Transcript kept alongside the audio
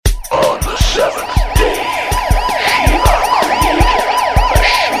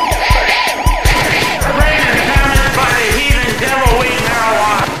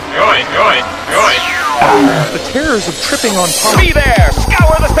terrors of tripping on pumps. Be there!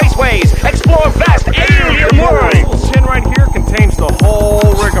 Scour the spaceways! Explore vast alien worlds! Tin right here contains the whole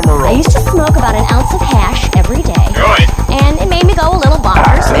rigmarole. I used to smoke about an ounce of hash every day. Good. And it made me go a little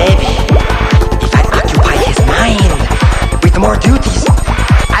bonkers. Maybe if I occupy his mind with more duties,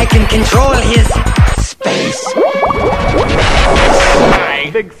 I can control his space. Hi.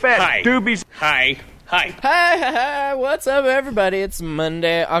 Big fat Hi. doobies. Hi. Hi. Hi, what's up, everybody? It's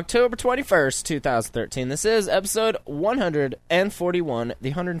Monday, October 21st, 2013. This is episode 141,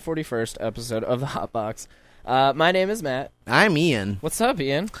 the 141st episode of the Hot Box. My name is Matt. I'm Ian. What's up,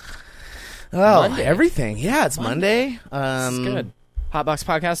 Ian? Oh, Monday. everything. Yeah, it's Monday. It's good.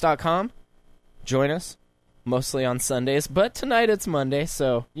 Hotboxpodcast.com. Join us, mostly on Sundays, but tonight it's Monday,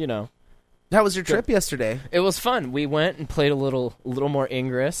 so, you know. How was your trip yesterday? It was fun. We went and played a little more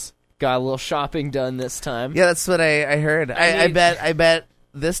Ingress. Got a little shopping done this time. Yeah, that's what I heard. I mean- bet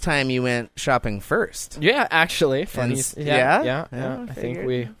this time you went shopping first. Yeah, actually. Funny. Yeah? I I think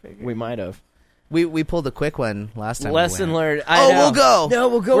figured. we might have. We pulled a quick one last time. Lesson learned. We'll go. No,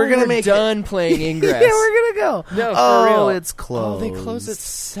 we'll go. We're gonna make done playing Ingress. Yeah, we're gonna go. No, for oh, real. it's closed. Oh, they close at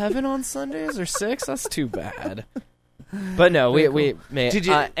 7 on Sundays or 6? That's too bad. But no, we Did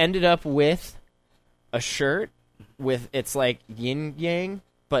you- ended up with a shirt with, it's like yin yang,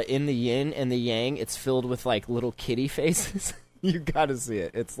 but in the yin and the yang, it's filled with like little kitty faces. You gotta see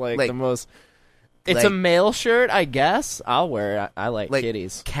it. It's like the most. It's like- a male shirt, I guess. I'll wear it. I like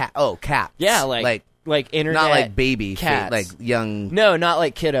kitties. Cat. Oh, cats. Yeah, like internet. not like baby cats. like young. No, not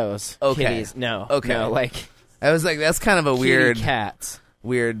like kiddos. Okay. Kitties. No. Okay. No, like I was like, that's kind of a weird cats.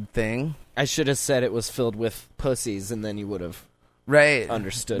 weird thing, I should have said it was filled with pussies, and then you would have right?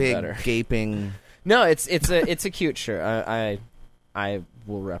 understood Big, better. Gaping. No, it's a cute shirt. I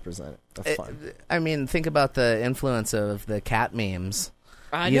will represent it. That's fun. I mean, think about the influence of the cat memes.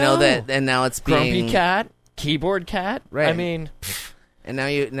 I you know that, and now it's being Grumpy cat, keyboard cat. Right. I mean, and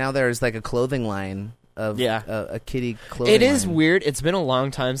now there's like a clothing line of a kitty clothing. it is line. weird. It's been a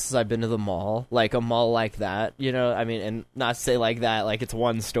long time since I've been to the mall, like a mall like that. You know, I mean, and not to say like that, like it's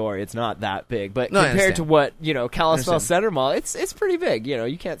one story. It's not that big, but No, I compared to understand. what Kalispell Center Mall, it's pretty big. You know,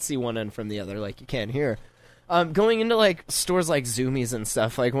 you can't see one end from the other like you can here. Going into like stores like Zoomies and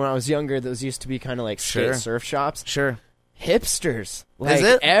stuff, like when I was younger, those used to be kind of like skate surf shops. Sure. Hipsters, like Is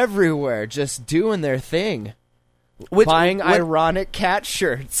it? everywhere, just doing their thing, Buying buying ironic cat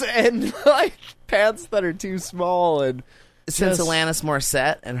shirts and like pants that are too small and since just- Alanis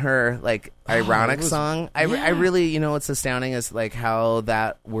Morissette and her like ironic it was- song, I really what's astounding is like how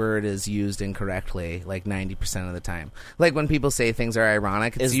that word is used incorrectly like 90% of the time. Like when people say things are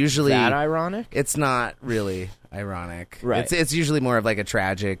ironic, it's Is usually that ironic? It's not really ironic. Right. It's usually more of like a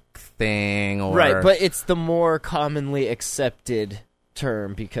tragic thing or Right, but it's the more commonly accepted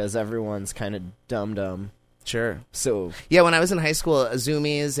term because everyone's kind of dumb. sure. So Yeah, when I was in high school,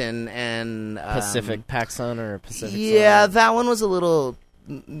 Zoomies and Pacific PacSun or Pacific Yeah, Sun. that one was a little.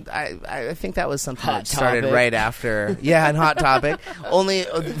 I think that was something Hot that started Topic. right after. Yeah, and Hot Topic. Only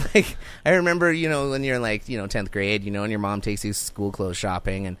like I remember, when you're in like 10th grade, and your mom takes you school clothes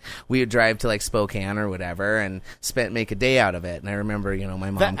shopping, and we would drive to like Spokane or whatever, and make a day out of it. And I remember, my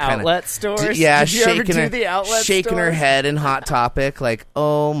mom The kind of outlet stores. yeah, Did you ever shaking do her the outlet shaking her stores? head in Hot Topic, like,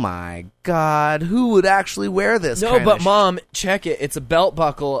 oh my God, who would actually wear this? No, kind but of Mom, check it. It's a belt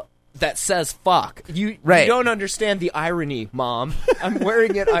buckle that says "fuck." You don't understand the irony, Mom. I'm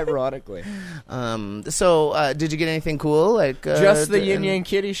wearing it ironically. So, did you get anything cool? Like Just the Yin Yang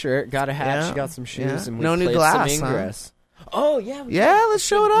Kitty shirt. Got a hat. Yeah, She got some shoes. yeah. And we No new played glass, some huh? Ingress. Oh yeah, Yeah, let's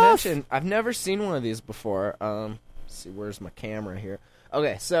show it off. I've never seen one of these before. Let's see, where's my camera here?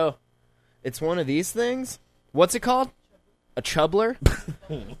 Okay, so it's one of these things. What's it called? A chubbler.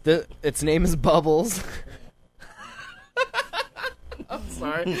 Its name is Bubbles. I'm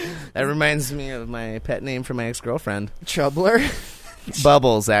sorry. That reminds me of my pet name for my ex-girlfriend. Chubbler.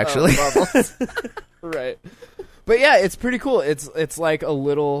 Bubbles, actually. Bubbles. Right. But yeah, it's pretty cool. It's like a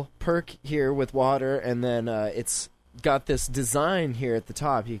little perk here with water, and then it's got this design here at the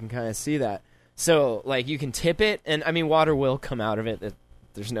top. You can kind of see that. So, like, you can tip it, and, I mean, water will come out of it.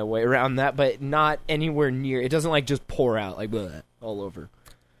 There's no way around that, but not anywhere near. It doesn't, like, just pour out, like, bleh, all over.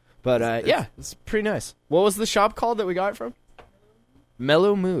 But, yeah, it's pretty nice. What was the shop called that we got it from?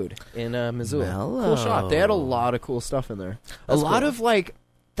 Mellow Mood in Missoula. Mellow. Cool shop. They had a lot of cool stuff in there. A lot of, like,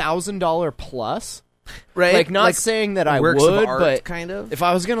 $1,000 plus. Right? Like, not saying that I works of would, art, but kind of. if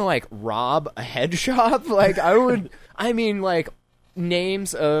I was gonna like rob a head shop, like I would. I mean, like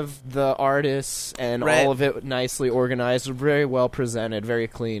names of the artists and Right. all of it nicely organized, very well presented, very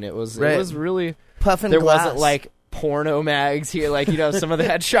clean. It was Right. it was really Puff and there glass. wasn't like porno mags here, like, you know, some of the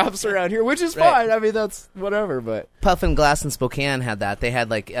head shops around here, which is Right. fine. I mean, that's whatever, but Puff and Glass in Spokane had that. They had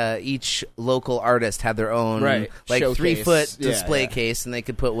like each local artist had their own like Showcase. 3-foot Yeah, display yeah. case, and they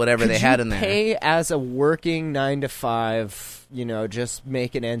could put whatever Could they had you in there. pay as a working 9 to 5, you know, just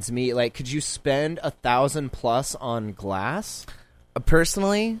making ends meet? Like, could you spend $1,000+ on glass?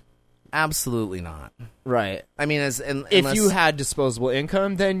 Personally, absolutely not. Right. I mean, If you had disposable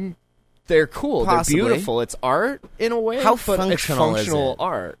income, then they're cool. Possibly. They're beautiful. It's art in a way. How but it's functional is functional it?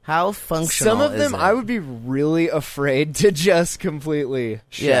 art. How functional Some of them is it? I would be really afraid to just completely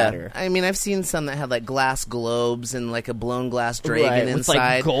shatter. I mean, I've seen some that had like glass globes and like a blown glass dragon Right, with, like,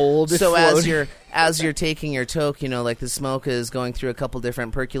 inside. gold So floating. as you're taking your toke, you know, like the smoke is going through a couple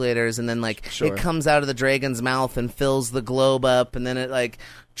different percolators, and then like Sure. it comes out of the dragon's mouth and fills the globe up, and then it like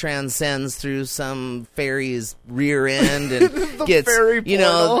transcends through some fairy's rear end and gets fairy you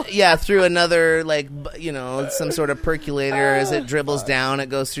know portal. through another like you know some sort of percolator. As it dribbles down, it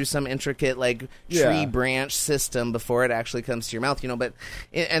goes through some intricate like tree Yeah. branch system before it actually comes to your mouth, you know. But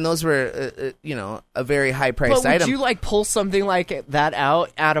and those were you know, a very high priced But would item. you like pull something like that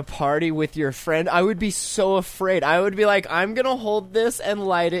out at a party with your friend? I would be so afraid. I would be like, I'm gonna hold this and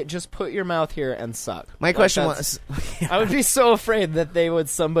light it. Just put your mouth here and suck. My Like, question that's- was I would be so afraid that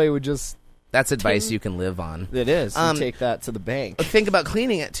somebody would just. that's advice you can live on. It is. You Um, take that to the bank. Think about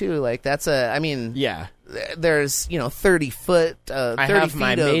cleaning it too. Like that's I mean, Yeah, there's 30 foot. 30 I have feet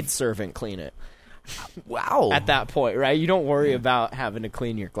my of, maidservant clean it. Wow. At that point, right? You don't worry about having to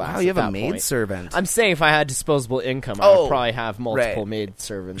clean your glass. Wow, you at have a that point. maidservant. I'm saying if I had disposable income, I Oh, would probably have multiple right.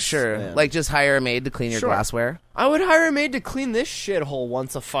 maidservants. Sure. Yeah. Like just hire a maid to clean your Sure. glassware. I would hire a maid to clean this shithole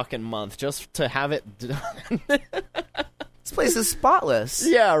once a fucking month just to have it done. This place is spotless.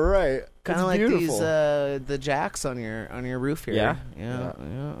 Yeah, right. Kind It's of like beautiful. these the jacks on your roof here. Yeah? Yeah.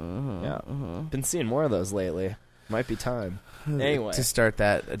 Yeah. Been seeing more of those lately. Might be time. Anyway. To start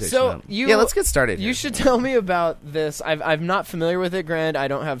that addiction. So up. you, yeah, let's get started. You here. should tell me about this. I'm not familiar with it. Granted, I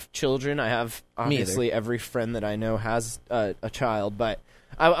don't have children. I have obviously every friend that I know has a child, but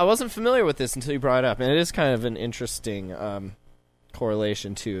I wasn't familiar with this until you brought it up, and it is kind of an interesting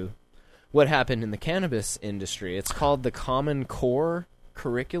correlation to what happened in the cannabis industry. It's called the Common Core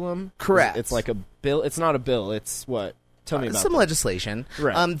Curriculum. Correct. It's like a bill. It's not a bill. It's what? Tell me about some that. legislation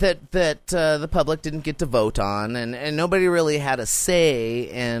Right. that the public didn't get to vote on, and nobody really had a say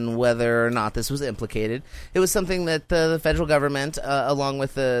in whether or not this was implicated. It was something that the federal government, along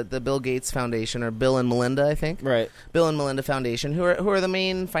with the Bill Gates Foundation, or Bill and Melinda, I think, Right. Bill and Melinda Foundation, who are the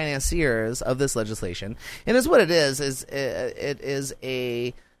main financiers of this legislation, and is what it is it is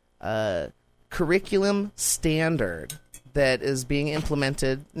a curriculum standard that is being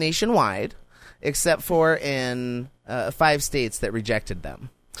implemented nationwide, except for in 5 states that rejected them.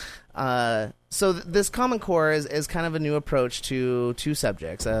 So this Common Core is kind of a new approach to 2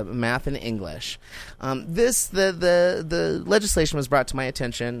 subjects, math and English. The legislation was brought to my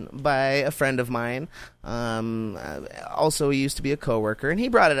attention by a friend of mine. Also, he used to be a coworker, and he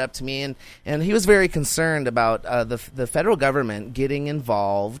brought it up to me, and he was very concerned about the federal government getting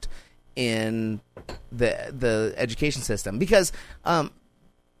involved in the education system, because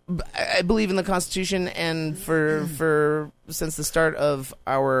I believe in the Constitution, and for since the start of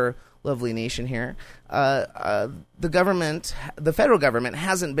our lovely nation here, the federal government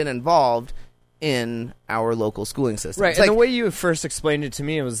hasn't been involved in our local schooling system. Right, It's and like, the way you first explained it to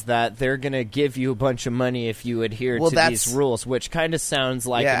me was that they're going to give you a bunch of money if you adhere to that's- these rules, which kind of sounds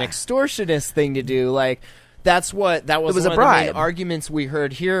like Yeah. an extortionist thing to do. Like, that was It was one a of the bribe. main arguments we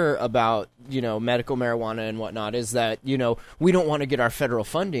heard here about, medical marijuana and whatnot, is that, we don't want to get our federal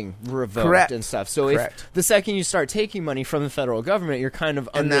funding revoked Correct. and stuff. So Correct. if the second you start taking money from the federal government, you're kind of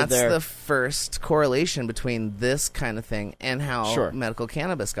and under that's their... the first correlation between this kind of thing and how Sure. medical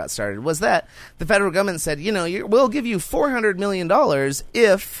cannabis got started, was that the federal government said, we'll give you $400 million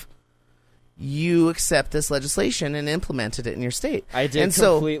if you accept this legislation and implemented it in your state. I did and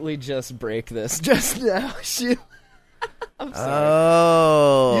so, completely just break this just now. I'm sorry.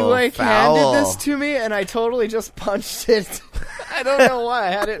 Oh, You foul. handed this to me, and I totally just punched it. I don't know why.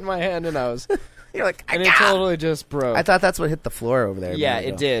 I had it in my hand, and You're like, and it totally just broke. I thought that's what hit the floor over there. a yeah, minute it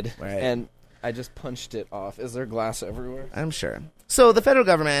ago. did, Right. and I just punched it off. Is there glass everywhere? I'm sure. So the federal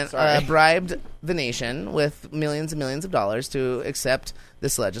government Sorry. bribed the nation with millions and millions of dollars to accept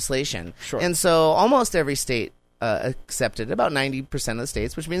this legislation. Sure. And so almost every state accepted, about 90% of the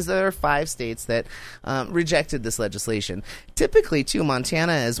states, which means there are 5 states that rejected this legislation. Typically, too,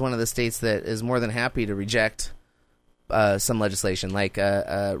 Montana is one of the states that is more than happy to reject some legislation, like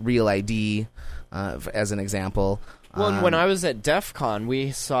Real ID, as an example. Well, and when I was at DEF CON,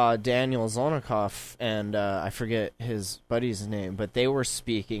 we saw Daniel Zolnikoff and I forget his buddy's name, but they were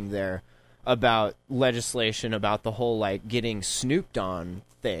speaking there about legislation about the whole, like, getting snooped on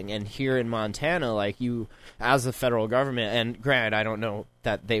thing. And here in Montana, like, you, as the federal government, and granted, I don't know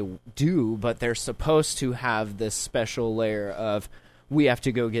that they do, but they're supposed to have this special layer of, we have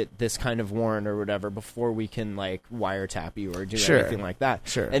to go get this kind of warrant or whatever before we can, like, wiretap you or do anything like that.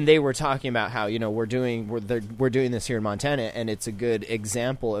 Sure. And they were talking about how, you know, we're doing this here in Montana, and it's a good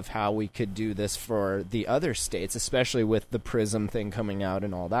example of how we could do this for the other states, especially with the PRISM thing coming out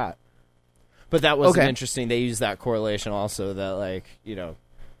and all that. But that was interesting. They used that correlation also that, like, you know,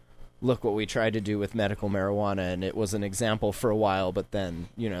 look what we tried to do with medical marijuana, and it was an example for a while, but then,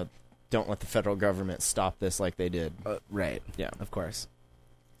 you know, don't let the federal government stop this like they did. Right. Yeah. Of course.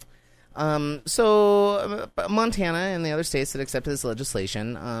 So Montana and the other states that accepted this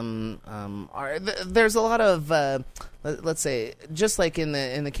legislation, there's a lot of, let's say, just like in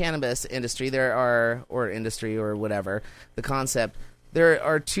the cannabis industry, industry or whatever, the concept, there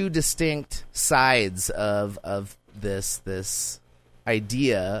are two distinct sides of this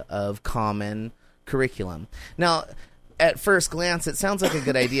idea of common curriculum. Now, at first glance, it sounds like a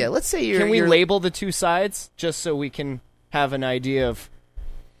good idea. Let's say Can we label the two sides just so we can have an idea of?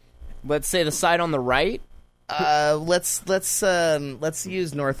 Let's say the side on the right. Let's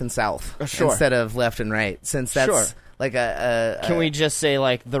use north and south instead of left and right, since that's like a. Can we just say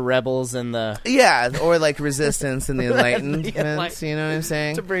like the rebels and the? Yeah, or like resistance and the enlightenment. You know what I'm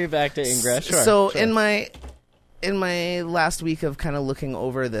saying? To bring it back to English. So in my last week of kind of looking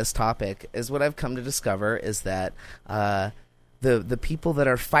over this topic, is what I've come to discover is that the people that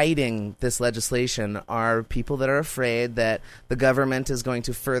are fighting this legislation are people that are afraid that the government is going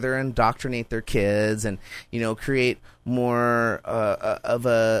to further indoctrinate their kids and, you know, create more of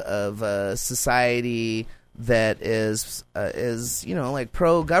a society that is you know, like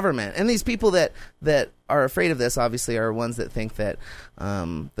pro-government. And these people that are afraid of this obviously are ones that think that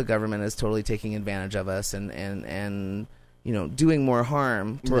the government is totally taking advantage of us and you know, doing more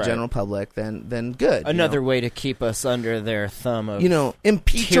harm to the general public than good. Another way to keep us under their thumb of, you know,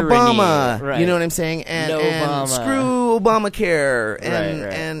 impeach tyranny. Obama. Right. You know what I'm saying? And Obama. Screw Obamacare and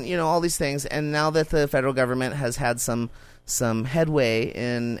Right. and you know, all these things. And now that the federal government has had some headway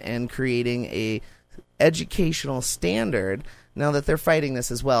in creating a educational standard, now that they're fighting this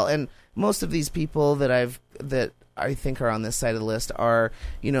as well. And most of these people that I think are on this side of the list are,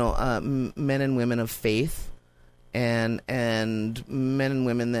 you know, men and women of faith. And men and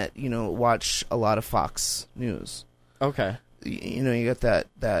women that, you know, watch a lot of Fox News. Okay. You know, you got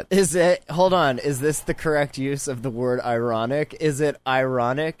that. Is it? Hold on. Is this the correct use of the word ironic? Is it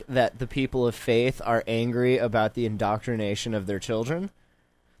ironic that the people of faith are angry about the indoctrination of their children?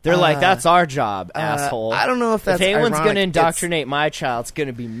 They're like, that's our job, asshole. I don't know if that's If anyone's ironic. going to indoctrinate my child, it's going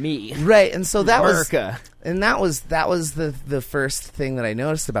to be me. Right, and so that America. was the first thing that I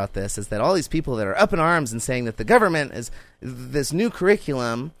noticed about this, is that all these people that are up in arms and saying that the government is this new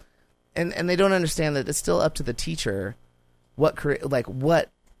curriculum, and they don't understand that it's still up to the teacher what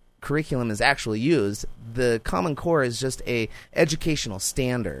curriculum is actually used. The Common Core is just a educational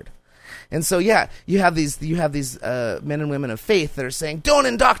standard. And so, yeah, you have these men and women of faith that are saying, "Don't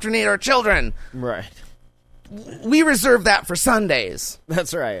indoctrinate our children." Right. We reserve that for Sundays.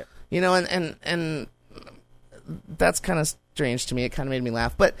 That's right. You know, and that's kind of strange to me. It kind of made me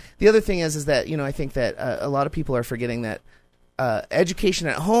laugh. But the other thing is that, you know, I think that a lot of people are forgetting that education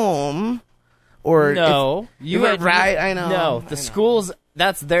at home, or right? I know. No, the schools.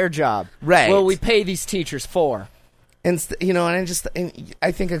 That's their job. Right. Well, we pay these teachers for. And you know, and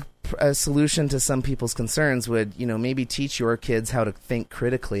I think a solution to some people's concerns would, you know, maybe teach your kids how to think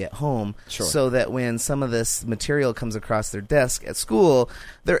critically at home, so that when some of this material comes across their desk at school,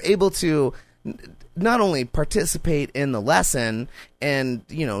 they're able to not only participate in the lesson and,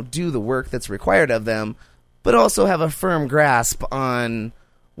 you know, do the work that's required of them, but also have a firm grasp on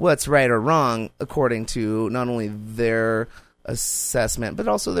what's right or wrong according to not only their assessment, but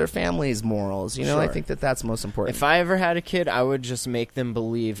also their family's morals. You know, I think that's most important. If I ever had a kid, I would just make them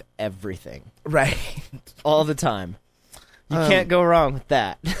believe everything. Right. All the time. You can't go wrong with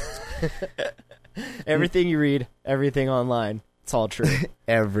that. Everything you read, everything online, it's all true.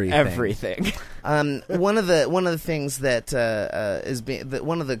 Everything. One of the things that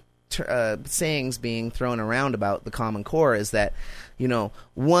one of the sayings being thrown around about the Common Core is that, you know,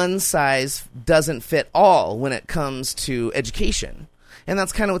 one size doesn't fit all when it comes to education. And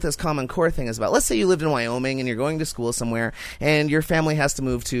that's kind of what this Common Core thing is about. Let's say you lived in Wyoming and you're going to school somewhere and your family has to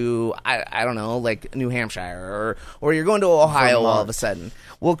move to, I don't know, like New Hampshire, or you're going to Ohio all of a sudden.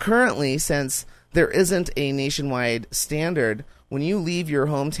 Well, currently, since there isn't a nationwide standard. When you leave your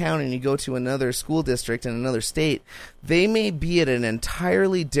hometown and you go to another school district in another state, they may be at an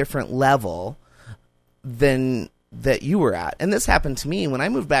entirely different level than that you were at. And this happened to me when I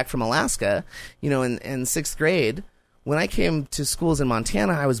moved back from Alaska, in sixth grade. When I came to schools in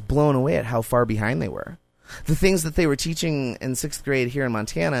Montana, I was blown away at how far behind they were. The things that they were teaching in sixth grade here in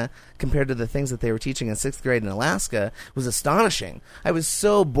Montana compared to the things that they were teaching in sixth grade in Alaska was astonishing. I was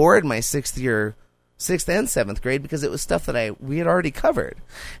so bored my sixth and seventh grade because it was stuff that we had already covered.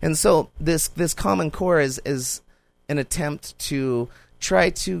 And so this Common Core is an attempt to try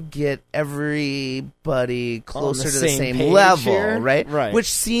to get everybody closer to the same level, here? Right? Right.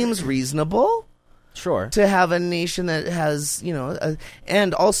 Which seems reasonable. Sure. To have a nation that has,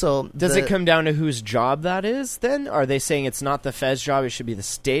 and also... Does it come down to whose job that is, then? Are they saying it's not the Fed's job, it should be the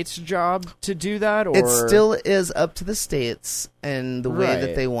state's job to do that? Or? It still is up to the states and the way that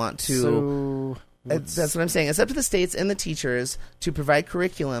Right. they want to... That's what I'm saying. It's up to the states and the teachers to provide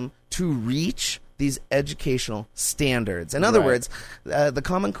curriculum to reach these educational standards. In other Right. words, the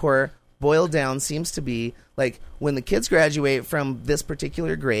Common Core boiled down seems to be like when the kids graduate from this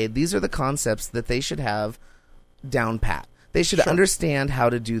particular grade, these are the concepts that they should have down pat. They should understand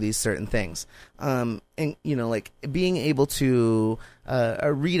how to do these certain things. And, like being able to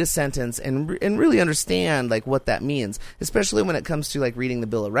read a sentence and really understand like what that means, especially when it comes to like reading the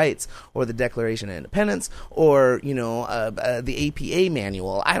Bill of Rights or the Declaration of Independence or, the APA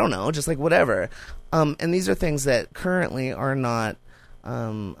manual. I don't know, just like whatever. And these are things that currently are not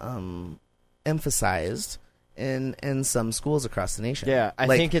emphasized in some schools across the nation. Yeah, I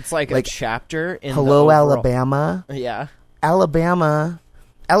think it's like a chapter in Hello, the overall... Alabama. Yeah. Alabama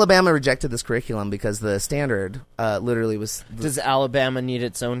rejected this curriculum because the standard literally was... Does Alabama need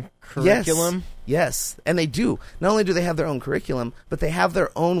its own curriculum? Yes, and they do. Not only do they have their own curriculum, but they have their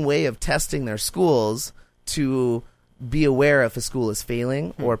own way of testing their schools to be aware if a school is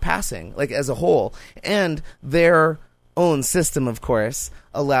failing or passing, like as a whole. And their own system, of course,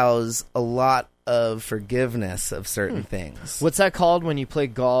 allows a lot of forgiveness of certain things. What's that called when you play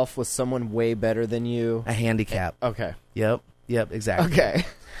golf with someone way better than you? A handicap. Okay. Yep, exactly. Okay.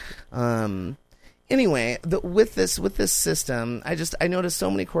 Anyway, with this system, I noticed so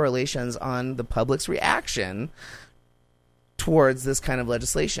many correlations on the public's reaction towards this kind of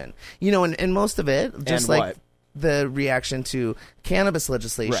legislation. And most of it, just And like what? the reaction to cannabis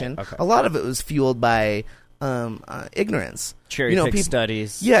legislation, Right, okay. a lot of it was fueled by ignorance. Cherry pick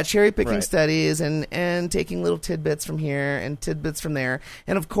studies. Yeah, cherry picking Right. studies and taking little tidbits from here and tidbits from there.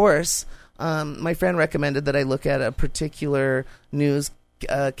 And of course, my friend recommended that I look at a particular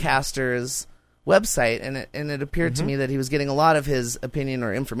newscaster's website, and it appeared to me that he was getting a lot of his opinion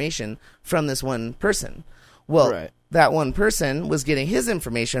or information from this one person. Well, Right. that one person was getting his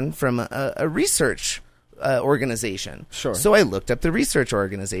information from a research organization. Sure. So I looked up the research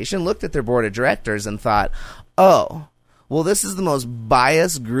organization, looked at their board of directors, and thought, oh, well, this is the most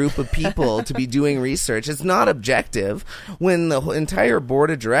biased group of people to be doing research. It's not objective when the entire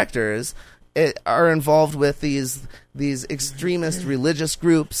board of directors are involved with these extremist religious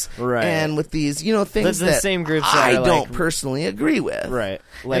groups, Right. and with these things The that same groups that I are, don't like- personally agree with. Right.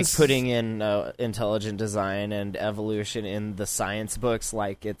 Like And putting in intelligent design and evolution in the science books,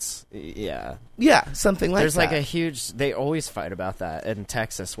 like it's, yeah. Yeah, something like There's that. like a huge, they always fight about that in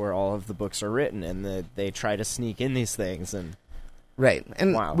Texas where all of the books are written, and they try to sneak in these things. And Right,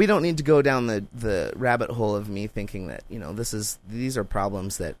 and Wow. we don't need to go down the rabbit hole of me thinking that these are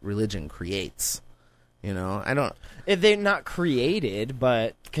problems that religion creates. I don't. they're not created,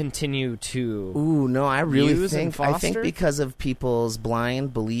 but continue to. Ooh, no, I really use and think foster? because of people's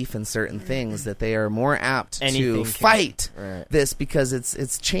blind belief in certain things that they are more apt Anything to can- fight Right. this because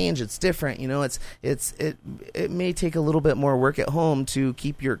it's change, it's different. It may take a little bit more work at home to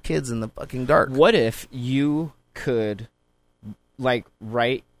keep your kids in the fucking dark. What if you could, like,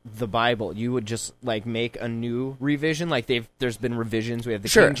 write the Bible? You would just like make a new revision. Like there's been revisions. We have the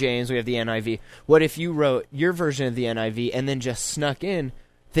Sure. King James. We have the NIV. What if you wrote your version of the NIV and then just snuck in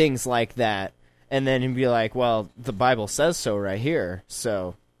things like that, and then you'd be like, well, the Bible says so right here.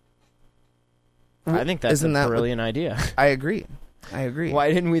 So I think that's Isn't a that what- brilliant idea. I agree.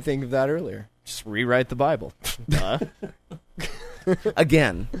 Why didn't we think of that earlier? Just rewrite the Bible. Duh.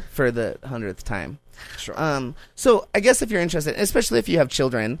 Again, for the 100th time. Sure. So I guess if you're interested, especially if you have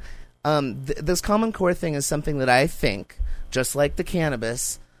children, this Common Core thing is something that I think, just like the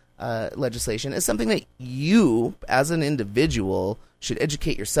cannabis legislation, is something that you, as an individual, should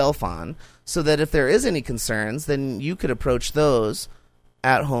educate yourself on, so that if there is any concerns, then you could approach those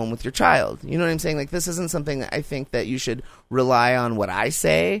at home with your child. You know what I'm saying? Like, this isn't something that I think that you should rely on what I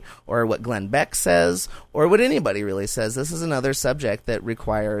say or what Glenn Beck says or what anybody really says. This is another subject that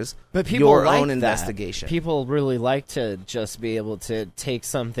requires your own investigation. People really like to just be able to take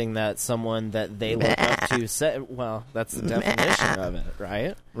something that someone that they look up to said. Well, that's the definition of it,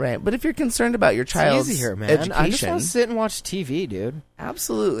 right? Right. But if you're concerned about your child's easier, man. education, I just want to sit and watch TV, dude.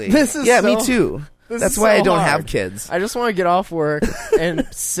 Absolutely. This is me too. That's why I don't have kids. I just want to get off work and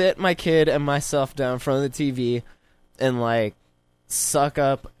sit my kid and myself down in front of the TV and, like, suck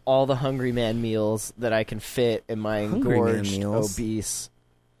up all the Hungry Man meals that I can fit in my engorged, obese.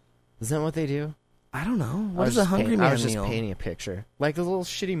 Isn't that what they do? I don't know. What is a Hungry Man meal? I was just painting a picture. Like the little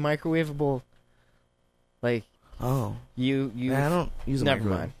shitty microwavable, like... Oh. I don't use a Never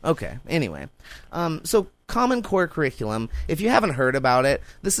microwave. mind. Okay. Anyway. So, Common Core Curriculum, if you haven't heard about it,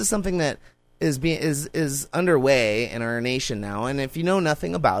 this is something that is underway in our nation now, and if you know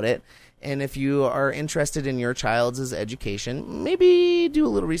nothing about it, and if you are interested in your child's education, maybe do a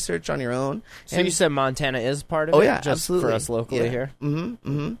little research on your own. So you said Montana is part of it? Yeah, just absolutely. For us locally here?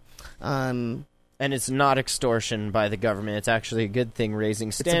 And it's not extortion by the government. It's actually a good thing,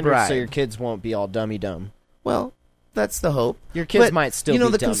 raising standards so your kids won't be all dummy-dumb. Well, that's the hope. Your kids might still be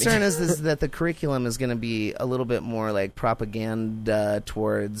dummy. The concern is that the curriculum is going to be a little bit more like propaganda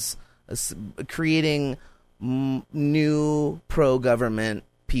towards creating new pro-government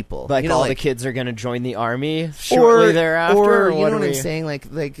people. Like the kids are going to join the army shortly thereafter? Or you know what I'm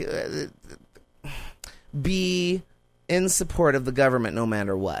saying? Be in support of the government no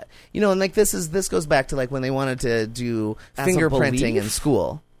matter what. And like this goes back to like when they wanted to do fingerprinting in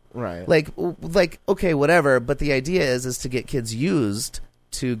school. Right. Like okay, whatever, but the idea is to get kids used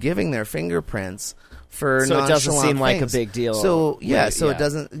to giving their fingerprints for so it doesn't seem things. Like a big deal. So it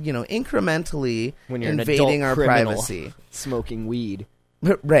doesn't, incrementally when you're invading our privacy, smoking weed,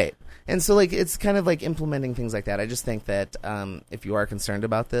 right? And so like it's kind of like implementing things like that. I just think that if you are concerned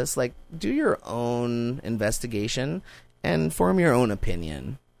about this, like do your own investigation and form your own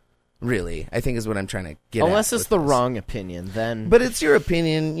opinion. Really, I think is what I'm trying to get. Unless it's the wrong opinion, then. But it's your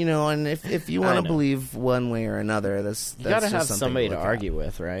opinion, and if you want to believe one way or another, that's you gotta have something somebody to argue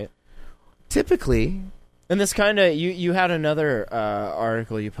with, right? Typically. And this kind of you had another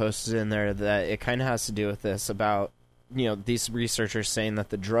article you posted in there that it kind of has to do with this about these researchers saying that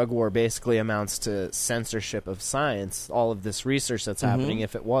the drug war basically amounts to censorship of science. All of this research that's happening,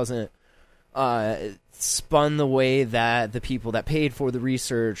 if it wasn't spun the way that the people that paid for the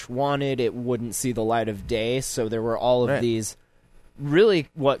research wanted, it wouldn't see the light of day. So there were all of these really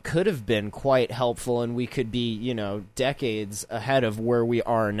what could have been quite helpful, and we could be, decades ahead of where we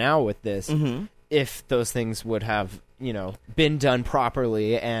are now with this if those things would have, been done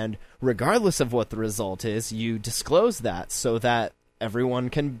properly. And regardless of what the result is, you disclose that so that everyone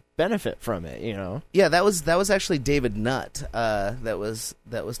can benefit from it, Yeah, that was actually David Nutt that was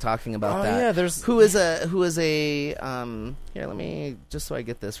talking about that. Yeah, who is a here, let me just so I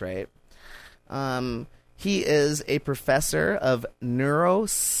get this right. He is a professor of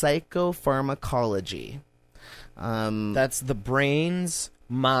neuropsychopharmacology. That's the brain's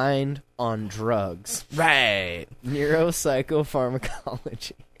mind on drugs. Right.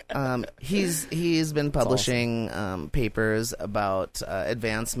 Neuropsychopharmacology. He's been publishing papers about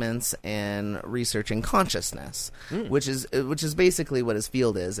advancements in researching consciousness, which is basically what his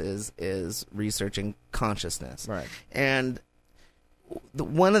field is researching consciousness. Right. And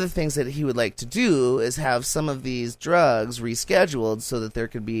one of the things that he would like to do is have some of these drugs rescheduled so that there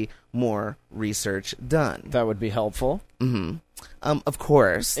could be more research done. That would be helpful. Mm-hmm. Of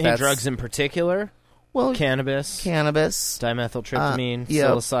course. Any drugs in particular? Well, cannabis, dimethyltryptamine,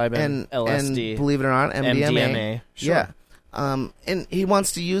 psilocybin, and LSD, and believe it or not, MDMA. Sure. Yeah. And he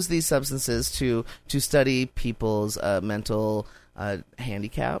wants to use these substances to study people's mental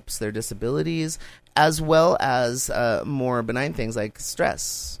handicaps, their disabilities, as well as more benign things like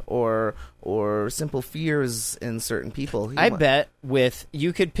stress or simple fears in certain people. I bet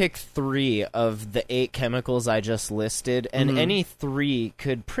you could pick 3 of the 8 chemicals I just listed, and any 3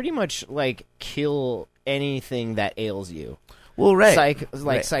 could pretty much kill anything that ails you. Well, right,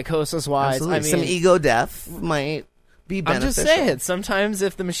 psychosis-wise. Absolutely. I mean, some ego death might be beneficial. I'm just saying, sometimes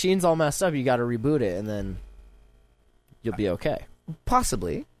if the machine's all messed up, you got to reboot it, and then you'll be okay.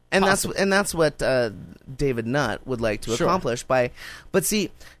 Possibly. And that's what David Nutt would like to accomplish but see,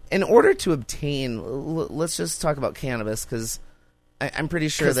 in order to obtain, let's just talk about cannabis because I'm pretty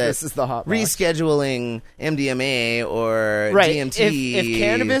sure that this is the hot box. Rescheduling MDMA or DMT. If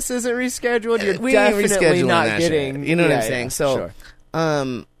cannabis isn't rescheduled, you're definitely not getting. You know what I'm saying? So,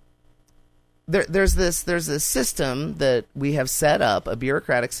 sure. there's this system that we have set up, a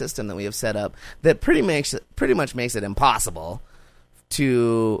bureaucratic system that we have set up that pretty much makes it impossible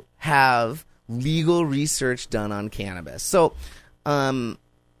to have legal research done on cannabis. So,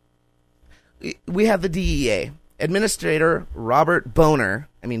 we have the DEA Administrator Robert Bonner.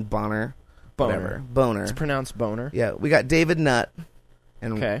 I mean Bonner. Whatever. Bonner. It's pronounced Boner. Yeah, we got David Nutt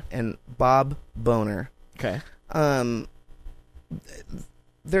and Bob Bonner. Okay.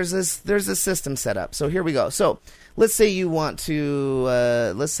 There's a system set up. So here we go. So let's say you want to,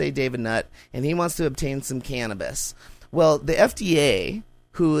 let's say David Nutt, and he wants to obtain some cannabis. Well, the FDA,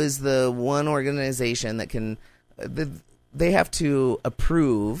 who is the one organization that can, they have to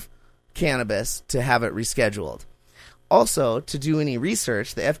approve cannabis to have it rescheduled. Also, to do any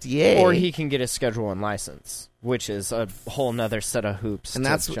research, the FDA... Or he can get a Schedule 1 license, which is a whole nother set of hoops. And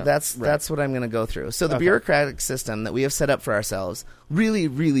that's what I'm going to go through. So the bureaucratic system that we have set up for ourselves really,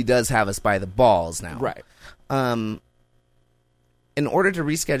 really does have us by the balls now. Right. In order to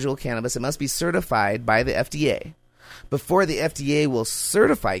reschedule cannabis, it must be certified by the FDA. Before the FDA will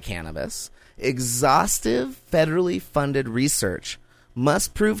certify cannabis, exhaustive federally funded research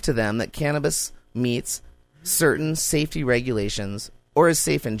must prove to them that cannabis meets certain safety regulations or is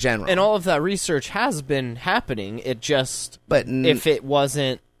safe in general. And all of that research has been happening. It just, if it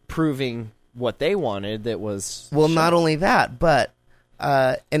wasn't proving what they wanted, that was... Well, not only that, but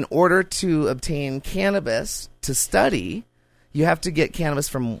in order to obtain cannabis to study, you have to get cannabis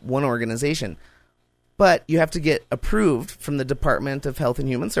from one organization. But you have to get approved from the Department of Health and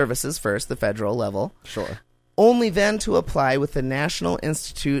Human Services first, the federal level. Sure. Only then to apply with the National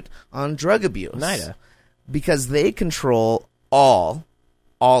Institute on Drug Abuse. NIDA. Because they control all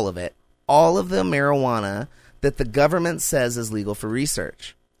of it, all of the marijuana that the government says is legal for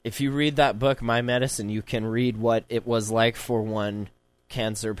research. If you read that book, My Medicine, you can read what it was like for one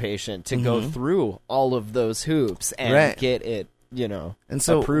cancer patient to go through all of those hoops and get it, and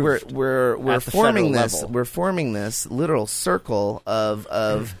so approved. We're forming this. level. We're forming this literal circle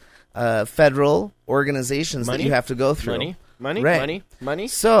of federal organizations that you have to go through. Money.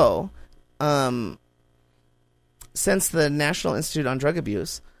 So, since the National Institute on Drug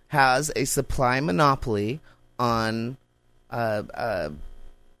Abuse has a supply monopoly on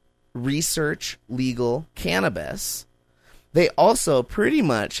research legal cannabis, they also pretty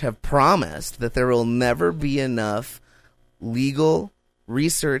much have promised that there will never be enough legal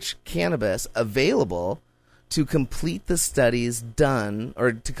research cannabis available to complete the studies done,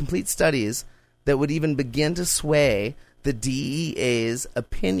 or to complete studies that would even begin to sway the DEA's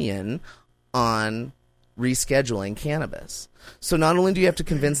opinion on rescheduling cannabis. So not only do you have to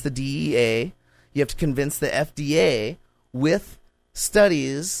convince the DEA, you have to convince the FDA with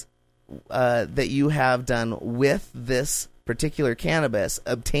studies that you have done with this particular cannabis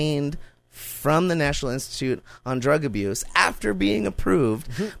obtained from the National Institute on Drug Abuse after being approved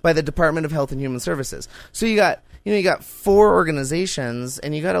by the Department of Health and Human Services. So you got 4 organizations,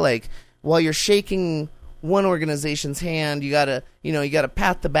 and you got to, while you're shaking one organization's hand, you gotta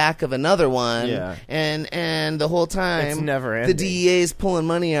pat the back of another one, and the whole time it's never ending. The DEA is pulling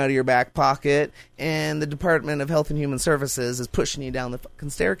money out of your back pocket, and the Department of Health and Human Services is pushing you down the fucking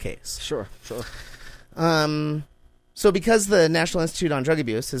staircase. Sure. So because the National Institute on Drug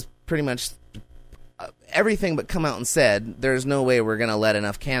Abuse has pretty much everything but come out and said there's no way we're going to let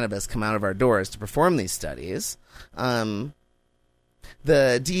enough cannabis come out of our doors to perform these studies,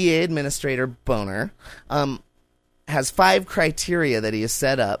 the DEA Administrator Boner has 5 criteria that he has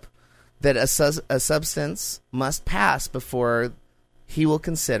set up that a substance must pass before he will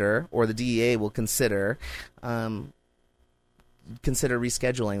consider, or the DEA will consider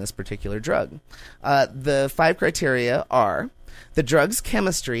rescheduling this particular drug. The 5 criteria are: the drug's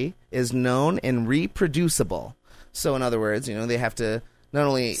chemistry is known and reproducible. So in other words, they have to not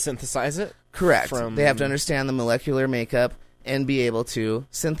only synthesize it. Correct. They have to understand the molecular makeup and be able to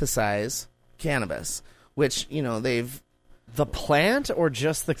synthesize cannabis, which, they've... The plant or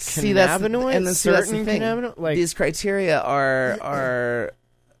just the cannabinoids? That's the thing. These criteria are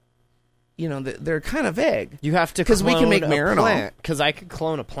they're kind of vague. You have to because we can make Marinol. Because I could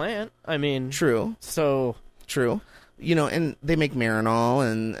clone a plant. I mean... True. So... True. And they make Marinol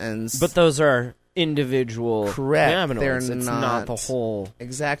and... But those are individual cannabinoids. They're not the whole...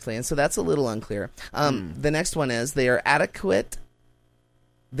 Exactly. And so that's a little unclear. The next one is they are adequate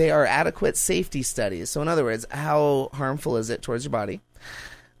safety studies. So in other words, how harmful is it towards your body?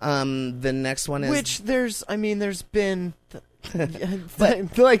 The next one is... Which there's been...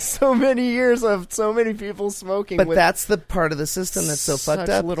 Like so many years of so many people smoking. But with that's the part of the system that's so fucked such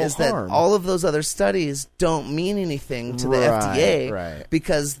up little is harm. that all of those other studies don't mean anything to the Right, FDA right.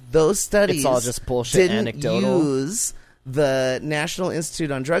 because those studies It's all just bullshit, didn't anecdotal. use the National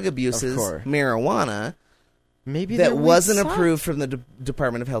Institute on Drug Abuse's Of course. marijuana maybe that their weed wasn't sucked. approved from the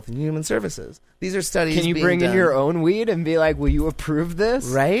Department of Health and Human Services. These are studies. Can you being bring in done- your own weed and be like, "Will you approve this?"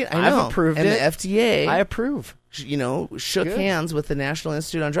 Right, I know. I've approved and it. the FDA, I approve. shook Good. hands with the National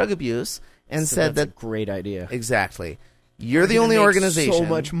Institute on Drug Abuse and So said that's that a great idea. exactly, you're the We're only gonna make organization. so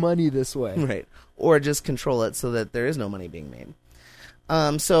much money this way. Right. Or just control it so that there is no money being made.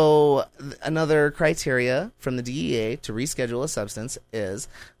 Another criteria from the DEA to reschedule a substance is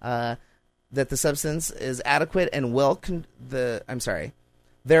that the substance is adequate and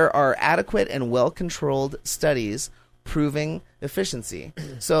there are adequate and well-controlled studies proving efficiency.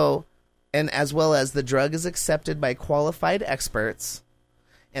 And as well as the drug is accepted by qualified experts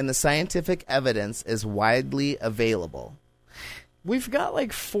and the scientific evidence is widely available. We've got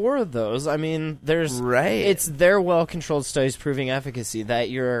like 4 of those. I mean, there's Right. It's their well-controlled studies proving efficacy that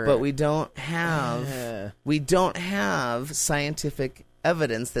you're. But we don't have scientific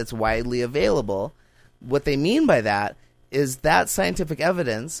evidence that's widely available. What they mean by that is that scientific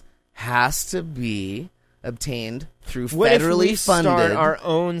evidence has to be obtained through What if federally we funded. start our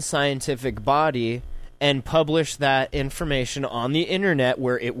own scientific body and publish that information on the internet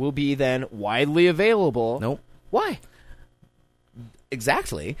where it will be then widely available? Nope. Why?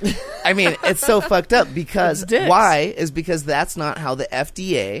 Exactly. I mean, it's so fucked up because It's dicks. why is because that's not how the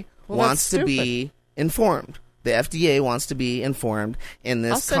FDA Well, wants that's to be informed. The FDA wants to be informed in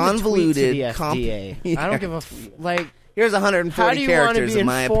this I'll send convoluted. a tweet to the FDA. I don't give a like. Here's How 140 do you want to characters be in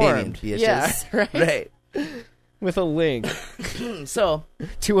my informed? opinion, bitches. Yeah, right. With a link So,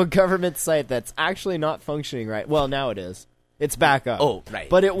 to a government site that's actually not functioning right. Well, now it is. It's back up. Oh, right.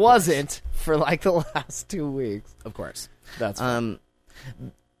 But it wasn't for like the last 2 weeks. of course. That's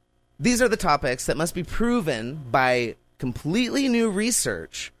These are the topics that must be proven by completely new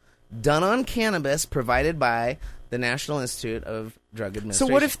research done on cannabis provided by the National Institute of Drug so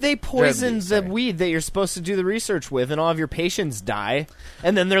Administration. what if they poison Drug the abuse, weed that you're supposed to do the research with, and all of your patients die,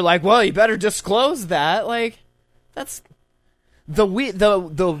 and then they're like, "Well, you better disclose that." Like, that's the weed.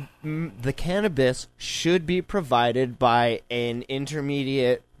 The cannabis should be provided by an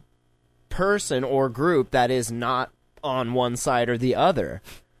intermediate person or group that is not on one side or the other.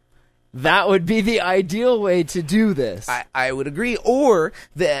 That would be the ideal way to do this. I would agree. Or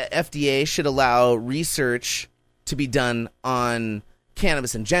the FDA should allow research to be done on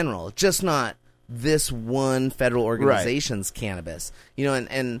cannabis in general, just not this one federal organization's cannabis. You know,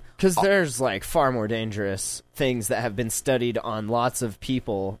 and Because there's like far more dangerous things that have been studied on lots of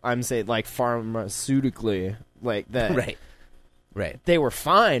people. I'm saying like pharmaceutically, like that. Right. They were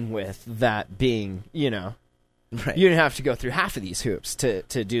fine with that being, you know, Right. you didn't have to go through half of these hoops to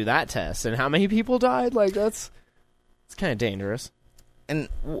do that test. And how many people died? Like it's kind of dangerous. And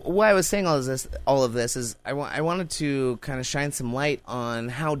why I was saying all of this is I wanted to kind of shine some light on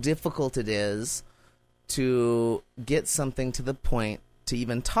how difficult it is to get something to the point to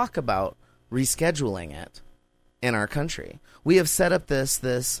even talk about rescheduling it in our country. We have set up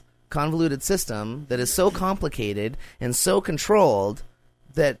this convoluted system that is so complicated and so controlled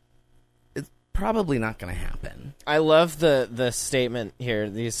that it's probably not going to happen. I love the statement here.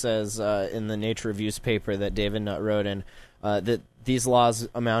 He says in the Nature Reviews paper that David Nutt wrote in that these laws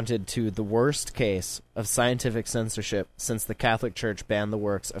amounted to the worst case of scientific censorship since the Catholic Church banned the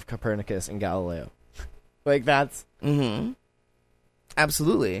works of Copernicus and Galileo. Like that's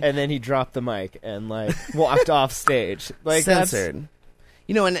Absolutely. and then he dropped the mic and like walked off stage. Like Censored.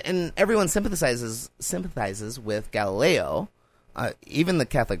 You know, and everyone sympathizes with Galileo, even the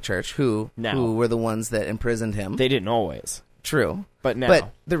Catholic Church, who were the ones that imprisoned him. They didn't always, True, but now.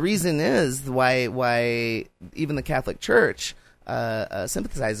 But the reason is why even the Catholic Church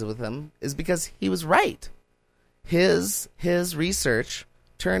sympathizes with him is because he was right. His research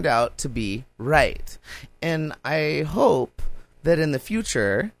turned out to be right, and I hope that in the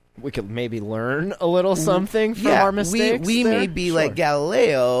future we could maybe learn a little something from our mistakes. we there. may be Sure. like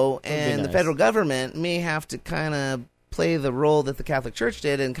Galileo, be and the nice. federal government may have to kind of play the role that the Catholic Church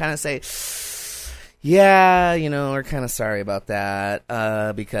did and kind of say, yeah, you know, we're kind of sorry about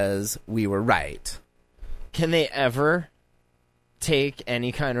that because we were right. Can they ever take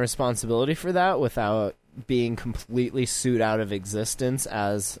any kind of responsibility for that without being completely sued out of existence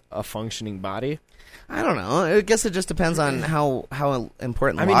as a functioning body? I don't know. I guess it just depends on how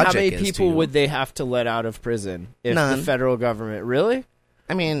important I mean, logic how many is to people you. would they have to let out of prison if None. the federal government really?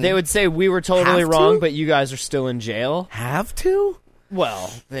 I mean, They would say we were totally Have wrong, to? but you guys are still in jail. have to.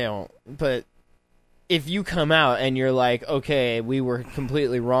 Well, they don't. But if you come out and you're like, okay, we were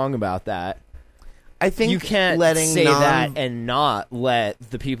completely wrong about that, I think you can't letting say that and not let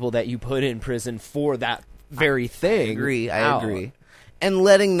the people that you put in prison for that very thing. I out. agree. And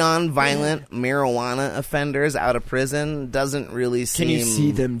letting non-violent marijuana offenders out of prison doesn't really seem... Can you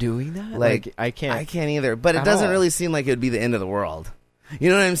see them doing that? Like, I can't. I can't either. But it At doesn't all. really seem like it would be the end of the world. You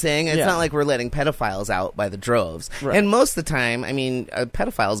know what I'm saying? It's Yeah. not like we're letting pedophiles out by the droves. Right. And most of the time, I mean, a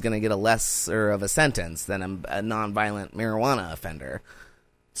pedophile is going to get a lesser of a sentence than a non-violent marijuana offender.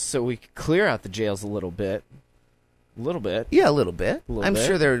 So we could clear out the jails a little bit. A little bit. Yeah, a little bit. A little I'm bit.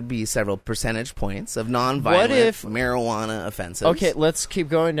 sure there would be several percentage points of non-violent What if- marijuana offenses. Okay, let's keep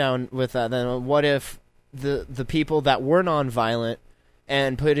going down with that then. What if the people that were nonviolent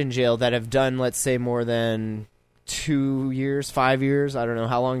and put in jail that have done, let's say, more than 2 years, 5 years, I don't know,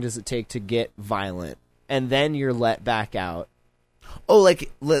 how long does it take to get violent? And then you're let back out. Oh, like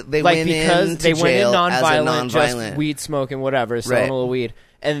they Like went because into they went in jail as a nonviolent, non-violent. just weed smoking, whatever, selling Right. a little weed,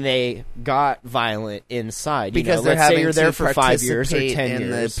 and they got violent inside. You because know, they're let's having say you're there to for 5 years or participate 10 in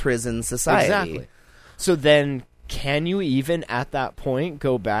years. the prison society. Exactly. So then, can you even at that point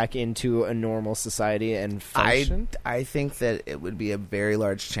go back into a normal society and function? I think that it would be a very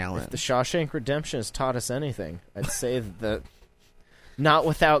large challenge. If the Shawshank Redemption has taught us anything, I'd say that not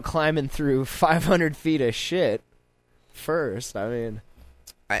without climbing through 500 feet of shit first. I mean,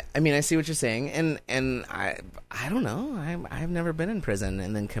 I mean, I see what you're saying, and I don't know. I've never been in prison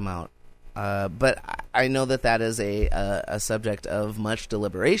and then come out. But I know that is a subject of much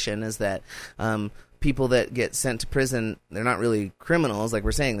deliberation. Is that people that get sent to prison, they're not really criminals, like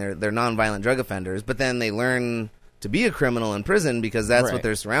we're saying. They're nonviolent drug offenders, but then they learn to be a criminal in prison because that's Right. what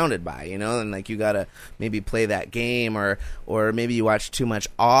they're surrounded by, you know. And like you gotta maybe play that game, or maybe you watch too much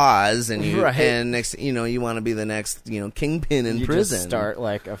Oz, and you Right. and next, you know, you want to be the next, you know, kingpin in you prison. just start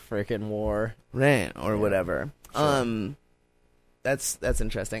like a freaking war. Right, or whatever. That's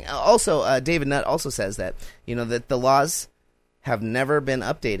interesting. Also, David Nutt also says that, you know, that the laws have never been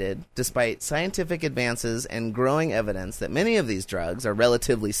updated despite scientific advances and growing evidence that many of these drugs are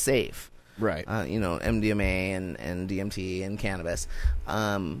relatively safe. Right. You know, MDMA and DMT and cannabis.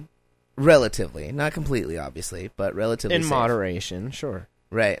 Relatively, not completely, obviously, but relatively In safe. moderation, sure.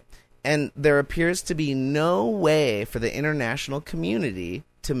 Right. And there appears to be no way for the international community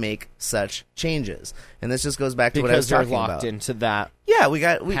to make such changes. And this just goes back to what I was Because they're talking locked about. into that Yeah, we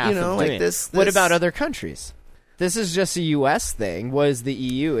path you know, of like doing it. this. What about other countries? This is just a U.S. thing. What is the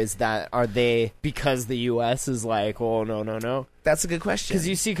EU? Are they, because the U.S. is like, oh, no. That's a good question. Because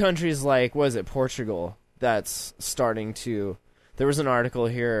you see countries like, what is it, Portugal, that's starting to... There was an article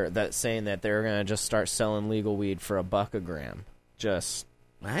here that's saying that they're going to just start selling legal weed for $1 a gram. Just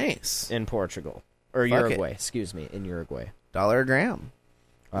Nice. in Portugal. Or Fuck Uruguay, excuse me, in Uruguay. $1 a gram.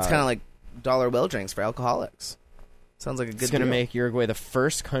 It's kind of like dollar well drinks for alcoholics. Sounds like a good It's going to deal. make Uruguay the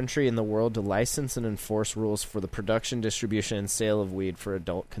first country in the world to license and enforce rules for the production, distribution, and sale of weed for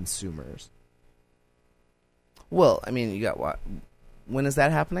adult consumers. Well, I mean, you got what? When is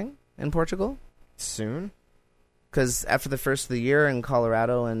that happening in Portugal? Soon? Because after the first of the year in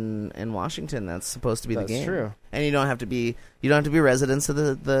Colorado and Washington, that's supposed to be the That's game. true. And you don't have to be residents of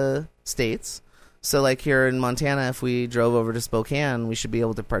the states. So, like here in Montana, if we drove over to Spokane, we should be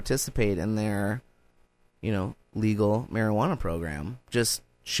able to participate in their, you know, legal marijuana program. Just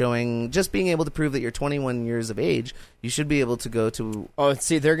being able to prove that you're 21 years of age, you should be able to go to. Oh,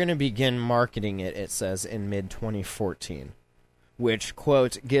 see, they're going to begin marketing it, it says, in mid-2014. Which,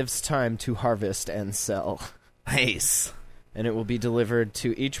 quote, gives time to harvest and sell. Nice. And it will be delivered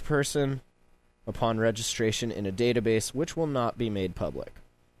to each person upon registration in a database, which will not be made public.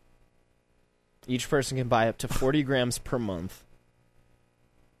 Each person can buy up to 40 grams per month.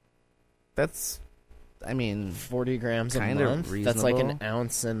 That's, I mean, 40 grams a Kinda month? That's like an reasonable.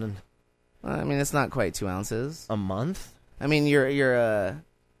 ounce in it's not quite 2 ounces. a month? I mean, you're How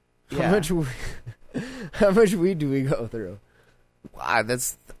yeah. much weed do we go through?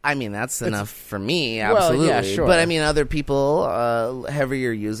 That's enough for me, Well, absolutely. yeah, sure. But I mean, other people,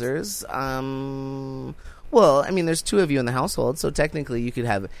 heavier users. Well, I mean, there's 2 of you in the household, so technically you could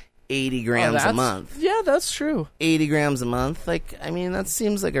have 80 grams a month. Yeah, that's true. 80 grams a month, like, I mean, that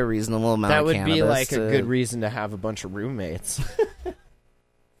seems like a reasonable amount. That of would be cannabis like to- a good reason to have a bunch of roommates.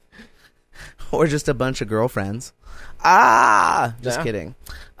 or just a bunch of girlfriends. Just Yeah. kidding.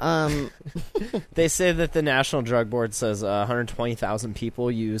 They say that the National Drug Board says 120,000 people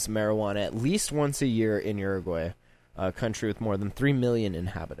use marijuana at least once a year in Uruguay, a country with more than 3 million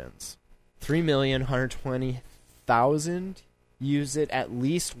inhabitants. 3,120,000 use it at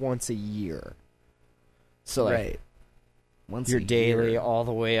least once a year. So like Right. Once your a daily year. all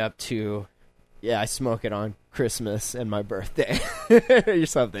the way up to, I smoke it on Christmas and my birthday or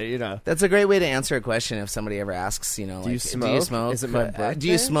something, you know. That's a great way to answer a question if somebody ever asks, you know, Do you like, smoke? do you smoke? Is it my Do birthday?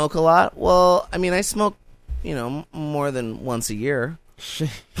 you smoke a lot? Well, I mean, I smoke, you know, more than once a year.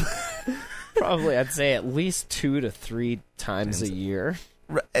 Probably, I'd say at least 2 to 3 times a year.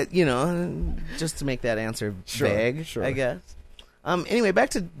 You know, just to make that answer Sure, vague, sure. I guess. Anyway,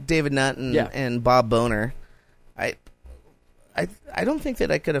 back to David Nutt and Bob Boner. I don't think that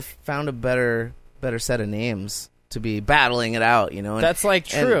I could have found a better set of names to be battling it out, you know. And, That's like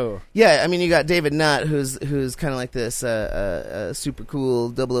true. and, yeah, I mean, you got David Nutt, who's kind of like this super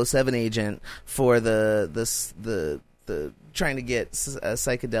cool 007 agent for the trying to get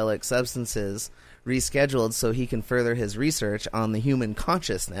psychedelic substances rescheduled so he can further his research on the human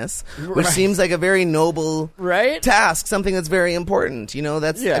consciousness, which Right. seems like a very noble Right? task, something that's very important. You know,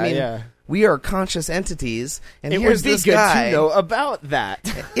 that's Yeah, I mean, yeah. we are conscious entities, and It here's would be this good guy. to know about that.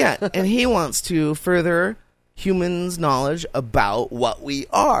 Yeah, and he wants to further humans' knowledge about what we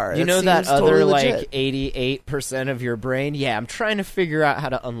are. You know that seems other totally like legit. 88% of your brain? Yeah, I'm trying to figure out how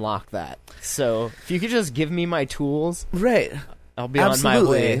to unlock that. So if you could just give me my tools, Right. I'll be Absolutely. on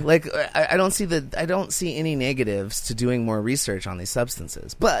my way. Like I don't see any negatives to doing more research on these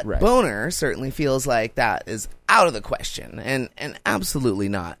substances. But Right. Boner certainly feels like that is out of the question, and absolutely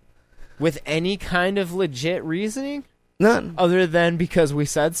not. With any kind of legit reasoning? None. Other than because we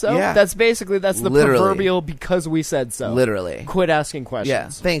said so? Yeah. That's the Literally. proverbial because we said so. Literally. Quit asking Yeah.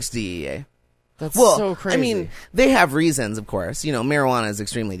 questions. Thanks, DEA. That's Well, so crazy. I mean, they have reasons, of course. You know, marijuana is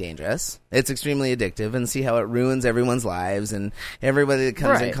extremely dangerous. It's extremely addictive, and see how it ruins everyone's lives, and everybody that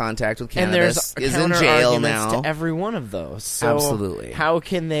comes in Right. contact with and cannabis there's is in jail counter-arguments now. to every one of those. So Absolutely. how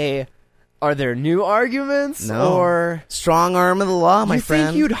can they... Are there new arguments? No. Or... Strong arm of the law, my you friend.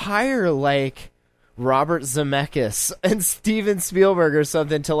 think you'd hire, like, Robert Zemeckis and Steven Spielberg or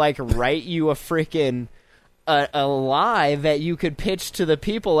something to, like, write you a freaking... A lie that you could pitch to the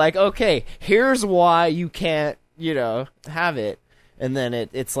people, like, okay, here's why you can't, you know, have it. And then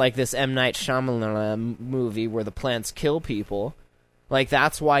it's like this M. Night Shyamalan movie where the plants kill people. Like,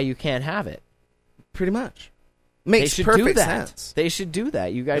 that's why you can't have it. Pretty much. They Makes should perfect do that. sense. They should do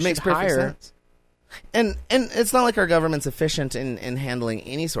that. You guys It makes should perfect hire. sense. And it's not like our government's efficient in handling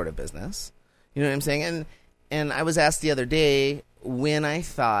any sort of business. You know what I'm saying? And I was asked the other day when I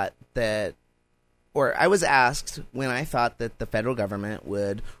thought that, or I was asked when I thought that the federal government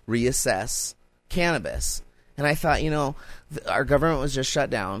would reassess cannabis. And I thought, you know, our government was just shut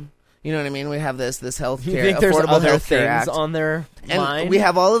down. You know what I mean? We have this health You care, think there's Affordable other Health Care things Act. on their And mind? we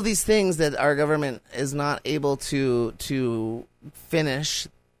have all of these things that our government is not able to finish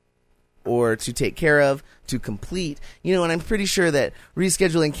or to take care of, to complete. You know, and I'm pretty sure that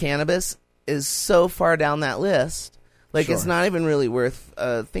rescheduling cannabis is so far down that list. Like, Sure. it's not even really worth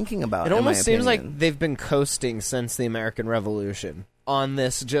thinking about. It in almost my seems like opinion. they've been coasting since the American Revolution on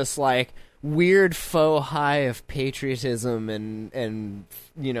this just like weird faux high of patriotism and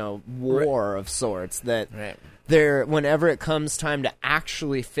you know, war of sorts that Right. they're whenever it comes time to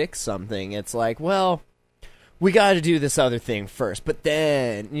actually fix something, it's like, well, we got to do this other thing first, but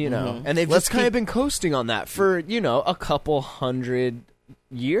then, you know, and they've Let's just kind of keep- been coasting on that for, you know, a couple hundred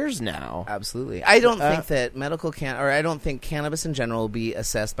years now. Absolutely. I don't think that I don't think cannabis in general will be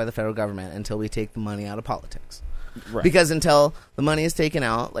assessed by the federal government until we take the money out of politics. Right. Because until the money is taken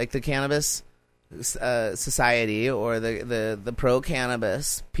out, like the cannabis society or the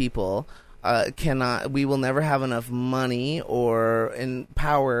pro-cannabis people we will never have enough money or in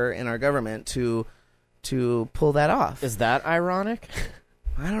power in our government to pull that off. Is that ironic?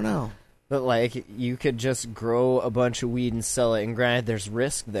 I don't know. But, like, you could just grow a bunch of weed and sell it, and granted, there's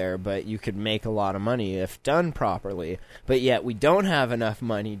risk there, but you could make a lot of money if done properly. But yet, we don't have enough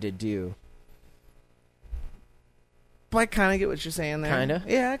money to do. But I kind of get what you're saying there. Kinda?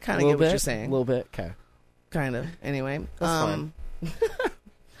 Yeah, I kind of get what you're saying. A little bit, okay. Kind of. Anyway. That's fine.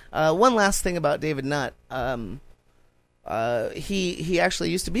 One last thing about David Nutt. He actually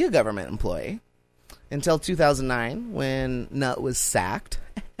used to be a government employee until 2009 when Nutt was sacked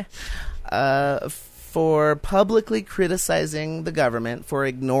for publicly criticizing the government for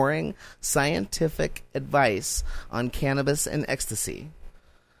ignoring scientific advice on cannabis and ecstasy.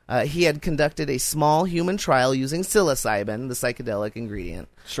 He had conducted a small human trial using psilocybin, the psychedelic ingredient,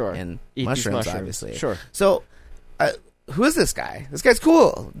 Sure. and Eat these mushrooms, mushrooms. obviously. Sure. So, who is this guy? This guy's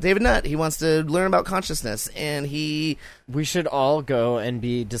cool. David Nutt. He wants to learn about consciousness, and he... We should all go and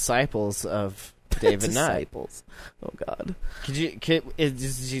be disciples of David Nutt. Disciples. Oh God.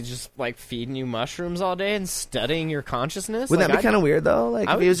 Is he just like feeding you mushrooms all day and studying your consciousness? Wouldn't Like, that be kind of weird though? Like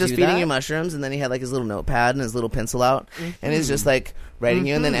I if he was would just do feeding that. you mushrooms and then he had like his little notepad and his little pencil out and he's just like writing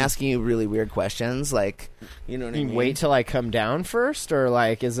you and then asking you really weird questions, like, you know what I You mean? wait till I come down first, or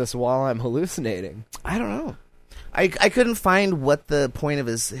like, is this while I'm hallucinating? I don't know. I couldn't find what the point of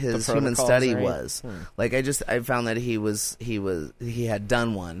his human protocols, study right? was. Like I found that he had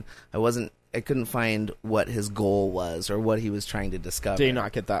done one. I couldn't find what his goal was or what he was trying to discover. Did he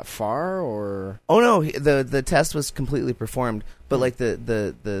not get that far, or Oh no, the test was completely performed, but like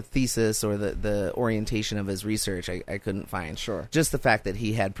the thesis or the orientation of his research, I couldn't find. Sure. Just the fact that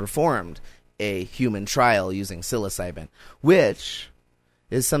he had performed a human trial using psilocybin, which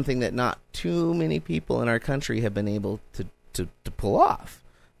is something that not too many people in our country have been able to pull off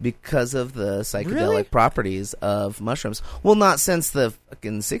because of the psychedelic Really? properties of mushrooms. Well, not since the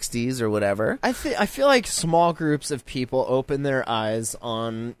fucking 60s or whatever. I feel like small groups of people open their eyes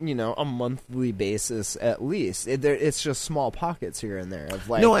on, you know, a monthly basis at least. It's just small pockets here and there of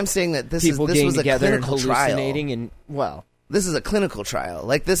like No, I'm saying that this people getting was a together and clinical trial. hallucinating and well. This is a clinical trial.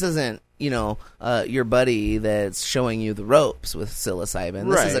 Like, this isn't, your buddy that's showing you the ropes with psilocybin.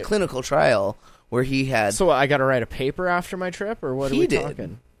 This is a Right. clinical trial where he had So I got to write a paper after my trip, or what are He we did.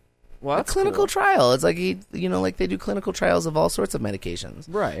 talking? Well, a that's clinical cool. trial. It's like like they do clinical trials of all sorts of medications.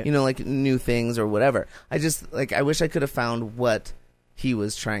 Right. Like new things or whatever. I wish I could have found what he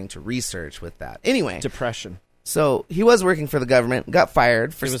was trying to research with that. Anyway, Depression. so he was working for the government, got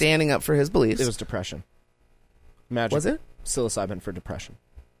fired for It was- standing up for his beliefs. It was depression. Magic. Was it? Psilocybin for depression.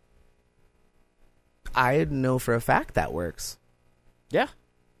 I know for a fact that works. Yeah.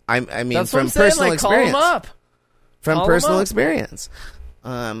 I mean, That's what from I'm saying. personal Like, experience. call them up. From Call 'em personal up. experience.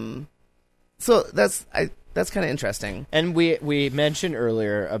 So that's kind of interesting. And we mentioned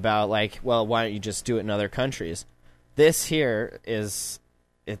earlier about like, well, why don't you just do it in other countries? This here is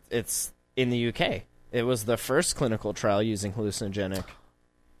it's in the UK. It was the first clinical trial using hallucinogenic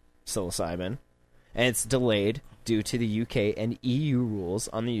psilocybin, and it's delayed due to the UK and EU rules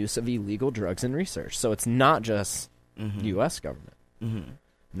on the use of illegal drugs in research. So it's not just U.S. government. And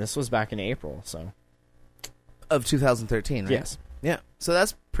this was back in April. So Of 2013, right? yes, Yeah. So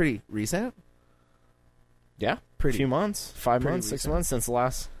that's pretty recent. yeah, Pretty- few months, 5 pretty months, 6 recent. months since the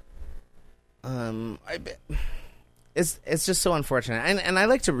last. I bet it's just so unfortunate. And I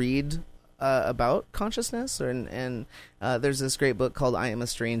like to read about consciousness, and there's this great book called "I Am a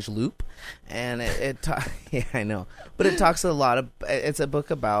Strange Loop," and yeah, I know, but it talks a lot of. It's a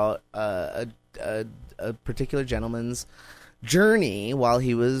book about a particular gentleman's journey while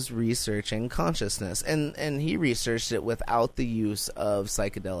he was researching consciousness, and he researched it without the use of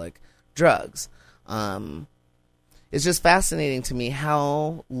psychedelic drugs. It's just fascinating to me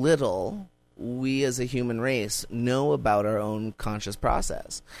how little we as a human race know about our own conscious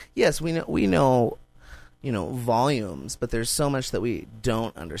process. Yes, we know volumes, but there's so much that we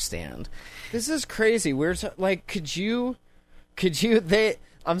don't understand. This is crazy. We're like, could you?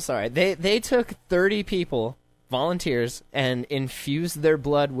 I'm sorry. They took 30 people, volunteers, and infused their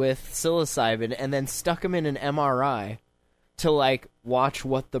blood with psilocybin, and then stuck them in an MRI to like watch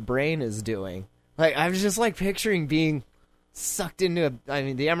what the brain is doing. Like, I was just like picturing being sucked into I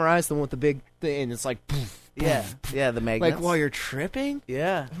mean, the MRI is the one with the big thing, and it's like, poof, Yeah, the magnets. like while you're tripping.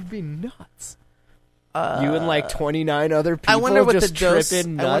 yeah. It would be nuts. You and like 29 other people I wonder what just the dose.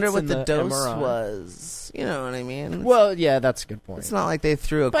 tripping I wonder nuts what in the dose MRI. was. You know what I mean? Well, yeah, that's a good point. It's not like they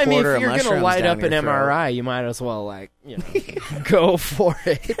threw a But I mean, quarter if of you're mushrooms gonna light down up an your throat. MRI, you might as well go for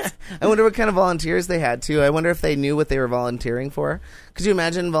it. I wonder what kind of volunteers they had too. I wonder if they knew what they were volunteering for. Could you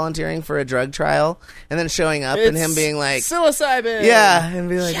imagine volunteering for a drug trial and then showing up and him being like, psilocybin. yeah, and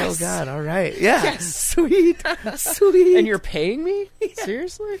be like, Yes. oh God, all right, yeah, Yes. sweet, sweet, And you're paying me?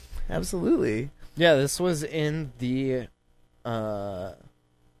 Seriously? absolutely. Yeah, this was in the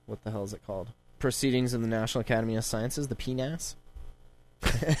what the hell is it called? Proceedings of the National Academy of Sciences, the PNAS.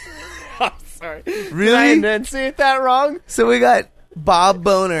 I'm sorry. Really? Did I enunciate that wrong? So we got Bob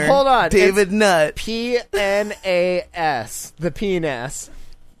Boner, Hold on, David Nutt. PNAS. The PNAS.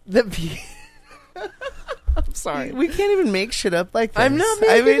 The P. I'm sorry. We can't even make shit up like this. I'm not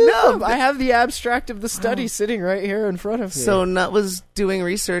making this no. up. I have the abstract of the study sitting right here in front of me. So Nutt was doing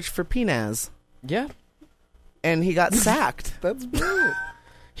research for PNAS, yeah, and he got sacked. that's brilliant.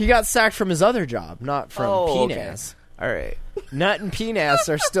 He got sacked from his other job, not from okay. PNAS. All right. Nut and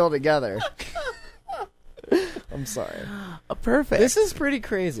PNAS are still together. I'm sorry. Perfect. This is pretty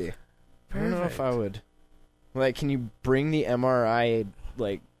crazy. I don't know if I would. Like, can you bring the MRI,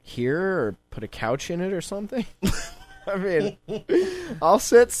 like, here or put a couch in it or something? I mean, I'll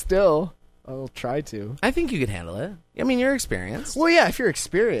sit still. I'll try to. I think you could handle it. I mean, you're experienced. Well, yeah, if you're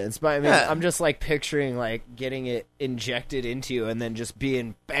experienced, but I mean, Yeah. I'm just like picturing like getting it injected into you and then just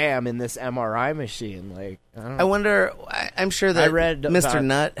being bam in this MRI machine. Like, I don't know. I wonder. I'm sure that I read Mr. about-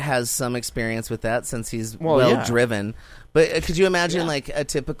 Nutt has some experience with that since he's Well, yeah. driven. But could you imagine Yeah. like a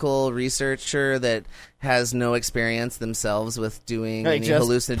typical researcher that has no experience themselves with doing Like any just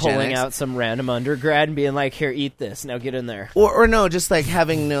hallucinogenics? pulling out some random undergrad and being like, "Here, eat this. Now get in there." Or no, just like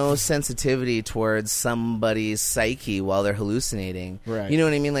having no sensitivity towards somebody's psyche while they're hallucinating. Right. You know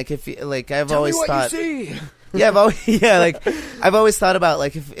what I mean? Like if like I've Tell always me what thought. you see. Yeah, I've always thought about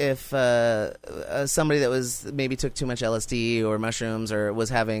like if somebody that was maybe took too much LSD or mushrooms or was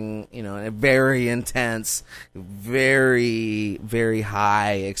having a very intense, very very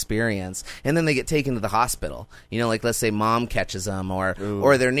high experience, and then they get taken to the hospital. Like let's say mom catches them, or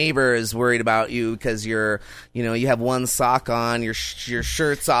their neighbor is worried about you because you have one sock on, your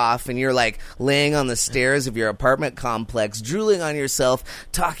shirt's off, and you're like laying on the stairs of your apartment complex, drooling on yourself,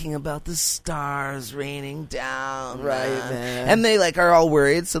 talking about the stars raining down. Right, man. And they like are all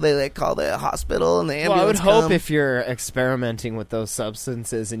worried, so they like call the hospital and the ambulance. Well, I would hope come. if you're experimenting with those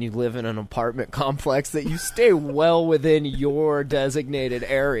substances and you live in an apartment complex that you stay well within your designated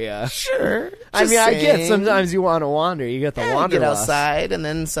area. Sure. I Just mean, I get saying. sometimes you want to wander. You get the Yeah, wanderlust. get outside and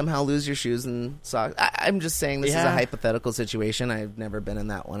then somehow lose your shoes and socks. I'm just saying this is a Yeah. hypothetical situation. I've never been in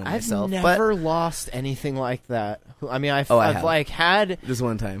that one I've myself. never lost anything like that. I mean, I've I have. like had But just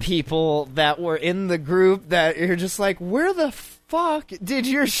one time. people that were in the group that you're just like, where the fuck did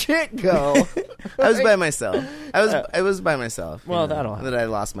your shit go? I was by myself. I was by myself. Well, that'll happen. that I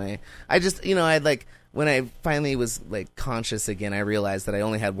lost my. I just I'd like. When I finally was like conscious again, I realized that I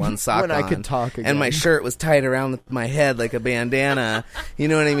only had one sock When on. I could talk again. And my shirt was tied around my head like a bandana. You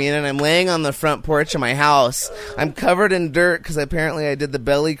know what I mean? And I'm laying on the front porch of my house. I'm covered in dirt because apparently I did the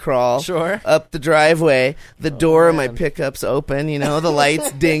belly crawl Sure. up the driveway. The door of my man. pickup's open, the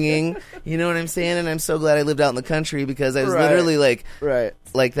lights dinging. You know what I'm saying? And I'm so glad I lived out in the country because I was Right. literally like Right.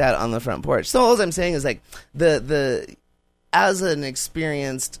 that on the front porch. So all I'm saying is like the as an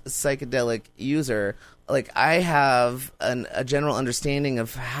experienced psychedelic user, like I have a general understanding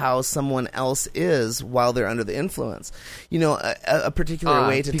of how someone else is while they're under the influence. A particular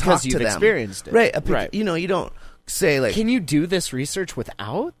way to because talk to you've them. experienced it. Right. Right. You don't say like Can you do this research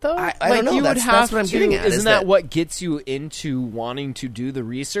without though? I don't know. You would That's have what I'm to, getting at, Isn't is that that- what gets you into wanting to do the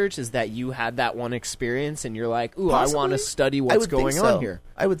research? Is that you had that one experience and you're like, ooh, I want Possibly. to study I what's would think going so. on here.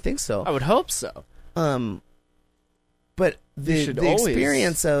 I would think so. I would hope so. But You the should always-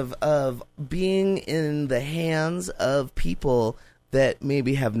 experience of being in the hands of people that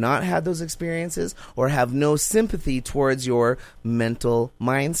maybe have not had those experiences or have no sympathy towards your mental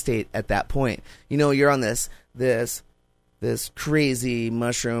mind state at that point. You're on this crazy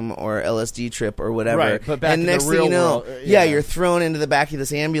mushroom or LSD trip or whatever. Right, but back and in the next real thing you know, world, yeah, yeah. you're thrown into the back of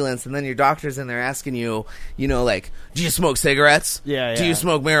this ambulance, and then your doctor's in there asking you, like, do you smoke cigarettes? Yeah, Do yeah. you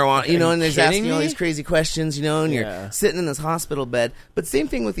smoke marijuana? Are you And he's asking kidding you all me? these crazy questions, and Yeah. you're sitting in this hospital bed. But same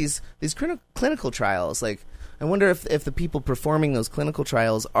thing with these clinical trials. Like, I wonder if the people performing those clinical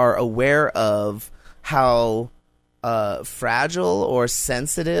trials are aware of how fragile or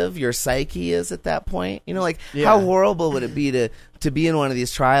sensitive your psyche is at that point. How horrible would it be to be in one of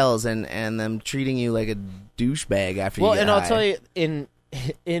these trials and them treating you like a douchebag after you get I'll high? tell you,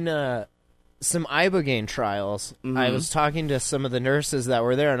 in some ibogaine trials, I was talking to some of the nurses that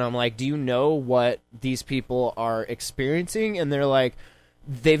were there, and I'm like, "Do you know what these people are experiencing?" And they're like,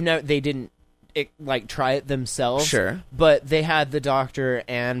 they didn't try it themselves, Sure. but they had the doctor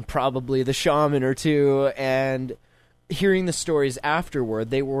and probably the shaman or two, and hearing the stories afterward,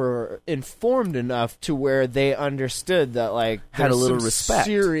 they were informed enough to where they understood that Had a there's little some respect.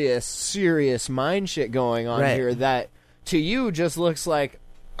 serious mind shit going on Right. here that to you just looks like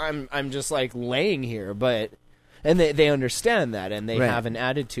I'm just like laying here, and they understand that, and they Right. have an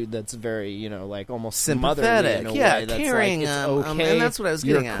attitude that's very almost Sympathetic. motherly in a Yeah, way. That's caring, like, it's and okay, that's what I was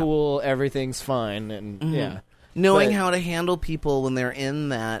you're getting at. cool, everything's fine, and yeah, Knowing But- how to handle people when they're in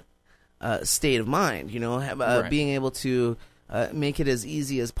that state of mind, Right. being able to make it as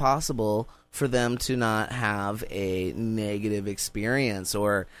easy as possible for them to not have a negative experience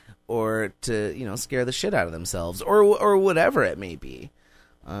or to scare the shit out of themselves or whatever it may be.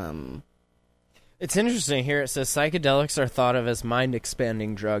 It's interesting here. It says psychedelics are thought of as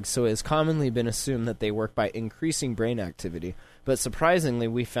mind-expanding drugs, so it has commonly been assumed that they work by increasing brain activity. But surprisingly,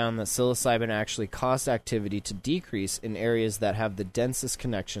 we found that psilocybin actually caused activity to decrease in areas that have the densest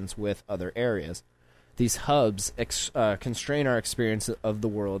connections with other areas. These hubs constrain our experience of the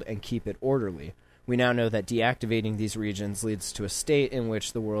world and keep it orderly. We now know that deactivating these regions leads to a state in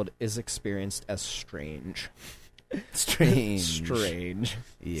which the world is experienced as strange. Strange.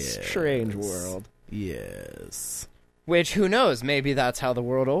 Yes. Strange world. Yes. Which, who knows, maybe that's how the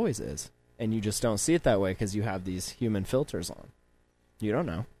world always is. And you just don't see it that way because you have these human filters on. You don't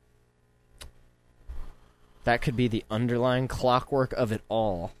know. That could be the underlying clockwork of it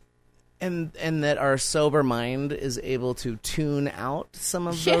all. And that our sober mind is able to tune out some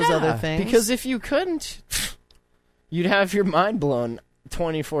of those other things? Because if you couldn't, you'd have your mind blown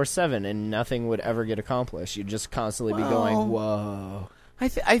 24/7 and nothing would ever get accomplished. You'd just constantly be going, whoa.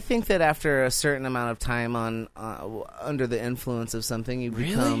 I think that after a certain amount of time on under the influence of something, you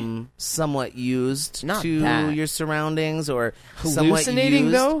become somewhat used to your surroundings, or hallucinating.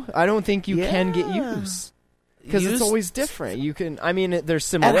 Somewhat used. Though I don't think you can get used because it's always different. You can, I mean, there's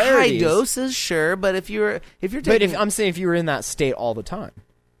similarities at high doses, sure, but if you're taking, but I'm saying if you were in that state all the time,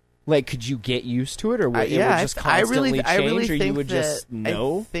 like, could you get used to it, or would it would just constantly change, I really or think you would that, just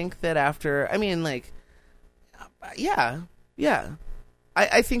know? I think that after, I mean, like, yeah.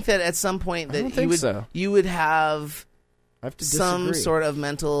 I think that at some point that you would have some sort of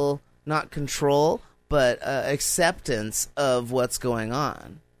mental, not control, but acceptance of what's going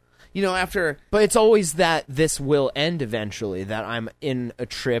on. You know, after... But it's always that this will end eventually, that I'm in a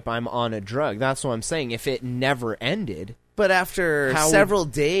trip, I'm on a drug. That's what I'm saying. If it never ended... But after several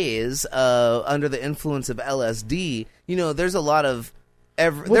days under the influence of LSD, you know, there's a lot of...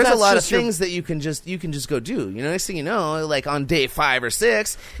 there's a lot of things that you can just go do. You know, next thing you know, like on day 5 or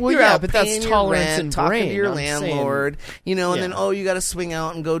 6, you're out but paying that's your tolerance rent, and talking brain. to your I'm landlord, you know, and then you got to swing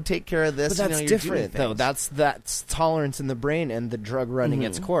out and go take care of this. But that's you know, you're different, doing though. things. That's tolerance in the brain and the drug running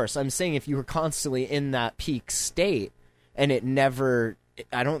its course. I'm saying if you were constantly in that peak state and it never,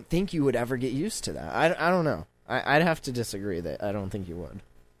 I don't think you would ever get used to that. I don't know. I'd have to disagree that I don't think you would.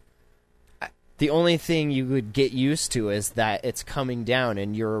 The only thing you would get used to is that it's coming down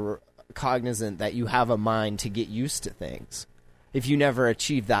and you're cognizant that you have a mind to get used to things. If you never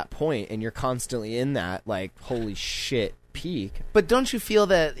achieve that point and you're constantly in that, like, holy shit peak. But don't you feel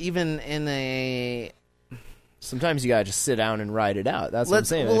that even in a... Sometimes you gotta just sit down and ride it out. That's what I'm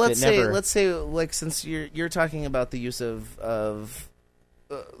saying. Well, let's say, like, since you're talking about the use of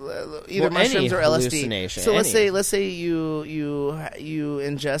either mushrooms or LSD. So let's say you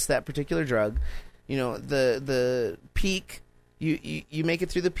ingest that particular drug. You know, the peak. You make it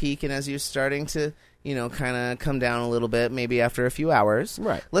through the peak, and as you're starting to, you know, kind of come down a little bit, maybe after a few hours.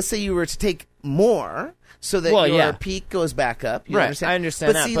 Right. Let's say you were to take more, so that your peak goes back up. You understand? I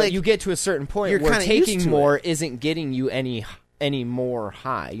understand that, see, but like, you get to a certain point where taking more isn't getting you any more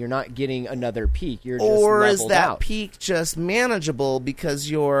high. You're not getting another peak. You're just or is that out. Peak just manageable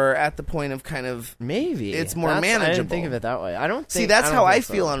because you're at the point of kind of maybe it's more manageable. I didn't think of it that way. I don't think, see that's how I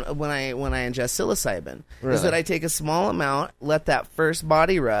so. feel when I ingest psilocybin. Really? Is that I take a small amount, let that first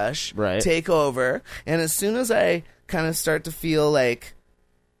body rush take over, and as soon as I kind of start to feel like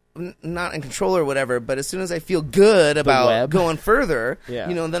not in control or whatever, but as soon as I feel good about going further,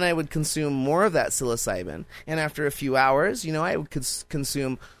 you know, then I would consume more of that psilocybin. And after a few hours, you know, I would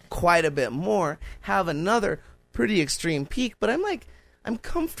consume quite a bit more, have another pretty extreme peak, but I'm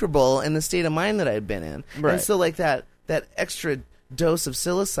comfortable in the state of mind that I've been in. Right. And so like that extra dose of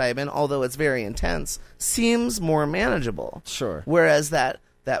psilocybin, although it's very intense, seems more manageable. Sure. Whereas that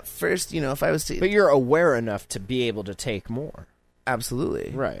first, you know, if I was to... But you're aware enough to be able to take more.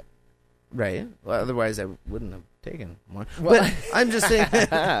 Absolutely. Right. Well, otherwise I wouldn't have taken more. Well, but I'm just saying,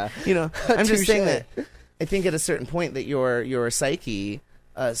 you know, I'm just saying that I think at a certain point that your psyche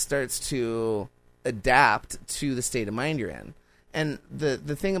starts to adapt to the state of mind you're in. And the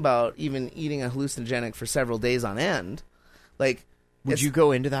thing about even eating a hallucinogenic for several days on end, like... Would you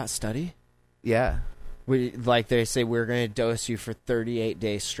go into that study? Yeah. Like they say, we're going to dose you for 38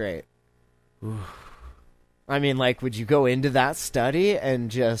 days straight. Ooh. I mean, like, would you go into that study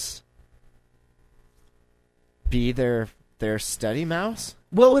and just be their study mouse?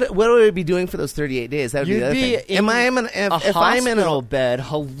 What would I be doing for those 38 days? That would be the other thing. If I'm in a bed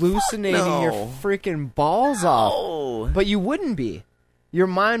hallucinating your freaking balls off. But you wouldn't be. Your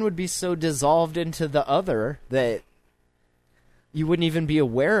mind would be so dissolved into the other that you wouldn't even be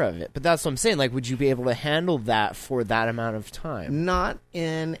aware of it. But that's what I'm saying. Like, would you be able to handle that for that amount of time? Not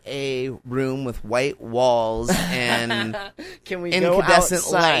in a room with white walls and can we incandescent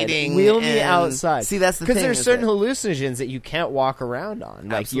go outside? lighting. Wheel me outside. See, that's the thing. Because there's certain hallucinogens that you can't walk around on.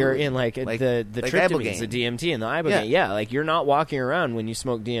 Like, absolutely. you're in, like the tryptamines, the DMT, and the ibogaine. Yeah, like, you're not walking around when you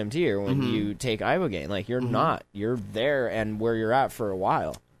smoke DMT or when you take ibogaine. Like, you're not. You're there and where you're at for a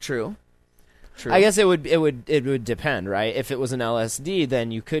while. True. True. I guess it would depend, right? If it was an LSD,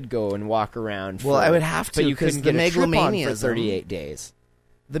 then you could go and walk around. Well, I would have to, but you because couldn't the get a trip on for megalomaniaism- 38 days.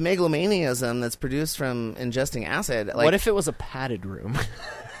 The megalomaniaism that's produced from ingesting acid. Like, What if it was a padded room?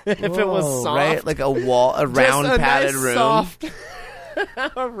 If it was soft, right? Like a round Just a padded nice room. Soft,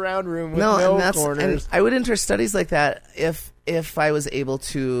 a round room with no and corners. and I would enter studies like that if I was able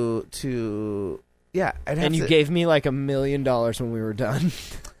to yeah. I'd have And you to, gave me like $1 million when we were done.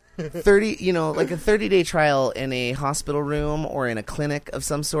 30, like a 30-day trial in a hospital room or in a clinic of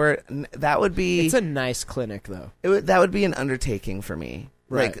some sort. That would be. It's a nice clinic, though. That would be an undertaking for me,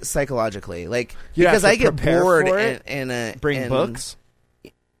 Right. like psychologically, like You'd have because to I get prepare bored for it? in Books,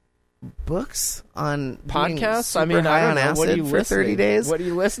 books on podcasts. being I mean, super I high don't on know. What are acid you for listening? 30 days. What are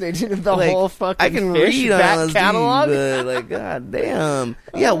you listening to? The Like, whole fucking I can fish read back on LSD, catalog. but like, god damn.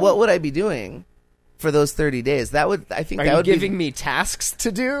 Yeah, what would I be doing for those 30 days? That would, I think, Are that you would giving be me tasks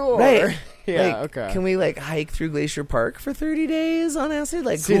to do? Or? right. Yeah. Like, okay. Can we like hike through Glacier Park for 30 days on acid?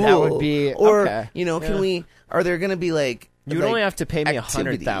 Like, See, cool. that would be- or okay. Can Yeah. we? Are there going to be like? You would like, only have to pay me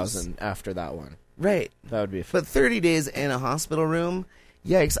activities? $100,000 after that one. Right. That would be fun. But 30 days in a hospital room,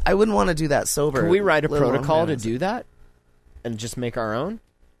 yikes! I wouldn't want to do that sober. Can we write a let alone protocol to acid. do that? And just make our own?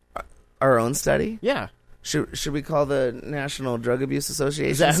 Our own study? Yeah. Should we call the National Drug Abuse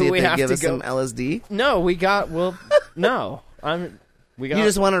Association? Is that see who if we they have give to us go- some LSD? No, no. We got You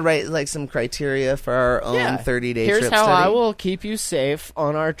just want to write like some criteria for our own 30-day Here's trip how study? I will keep you safe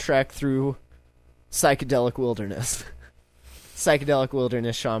on our trek through psychedelic wilderness. Psychedelic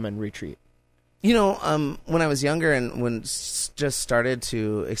wilderness shaman retreat. You know, when I was younger and when just started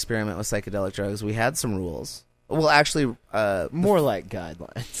to experiment with psychedelic drugs, we had some rules. Well, actually, More like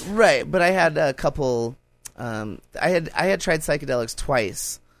guidelines. right, but I had a couple. I had tried psychedelics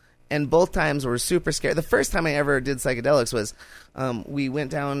twice, and both times were super scared. The first time I ever did psychedelics was we went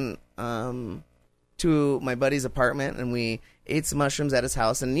down to my buddy's apartment and we ate some mushrooms at his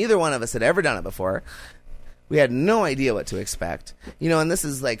house, and neither one of us had ever done it before. We had no idea what to expect, and this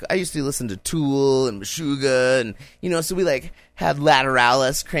is like, I used to listen to Tool and Meshuggah, and, so we like had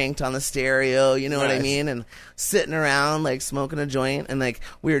Lateralis cranked on the stereo, you know what I Nice. mean? And sitting around like smoking a joint, and like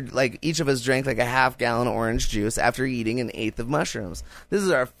we were like, each of us drank like a half gallon of orange juice after eating an eighth of mushrooms. This is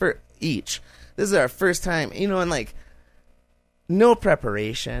our This is our first time, and like, no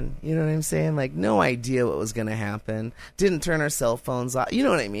preparation, you know what I'm saying? Like, no idea what was going to happen. Didn't turn our cell phones off, you know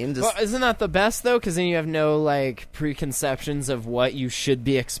what I mean? Just, Well, isn't that the best, though? Because then you have no, like, preconceptions of what you should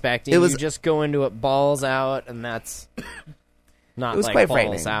be expecting. It was- You just go into it balls out, and that's not, it was like, quite balls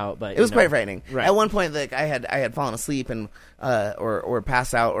frightening. out, but, it was you know. quite frightening. Right. At one point, like I had fallen asleep and or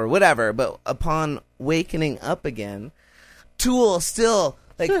passed out or whatever. But upon wakening up again, Tool still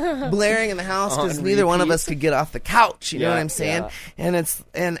like blaring in the house because On neither one of repeat. us could get off the couch. You know Yeah, what I'm saying? yeah. And it's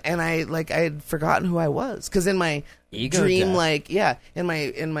and I had forgotten who I was because in my Ego dream, death.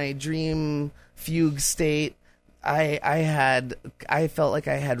 in my dream fugue state. I felt like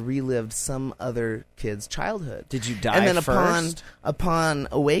I had relived some other kid's childhood. Did you die And then first? upon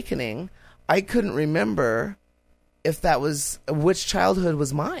awakening, I couldn't remember if that was which childhood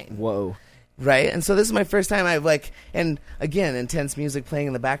was mine. Whoa. Right? And so this is my first time I've and again, intense music playing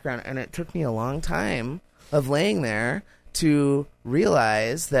in the background, and it took me a long time of laying there to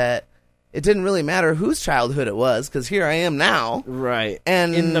realize that it didn't really matter whose childhood it was, because here I am now. Right.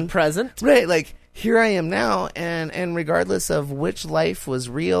 And in the present? Right, like here I am now, and regardless of which life was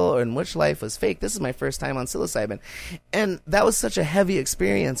real and which life was fake, this is my first time on psilocybin, and that was such a heavy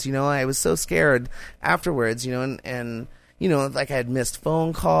experience. I was so scared afterwards. And like I had missed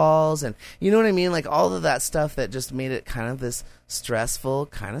phone calls, and you know what I mean, like all of that stuff that just made it kind of this stressful,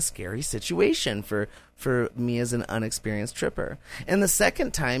 kind of scary situation for me as an unexperienced tripper. And the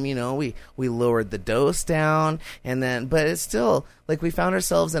second time, we lowered the dose down, but it's still like we found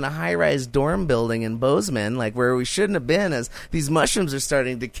ourselves in a high-rise dorm building in Bozeman, like where we shouldn't have been, as these mushrooms are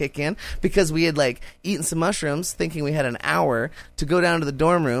starting to kick in, because we had like eaten some mushrooms thinking we had an hour to go down to the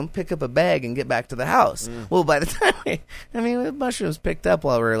dorm room, pick up a bag, and get back to the house. Well, by the time the mushrooms picked up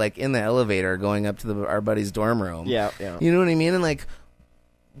while we were like in the elevator going up to our buddy's dorm room. Yeah. You know what I mean? And like,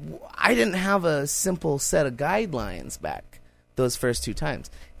 I didn't have a simple set of guidelines back those first two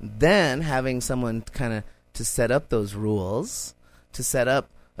times. Then having someone kind of to set up those rules, to set up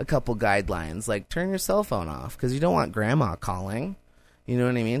a couple guidelines, like turn your cell phone off because you don't want grandma calling. You know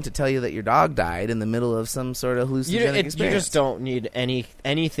what I mean? To tell you that your dog died in the middle of some sort of hallucinogenic experience. You just don't need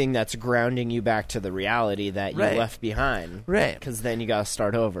anything that's grounding you back to the reality that you Right. left behind. Right. Because then you got to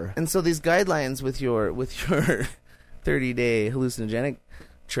start over. And so these guidelines with your 30-day hallucinogenic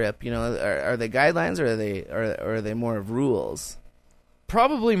trip, are they guidelines or are they more of rules?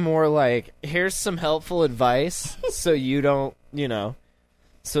 probably more like, here's some helpful advice so you don't,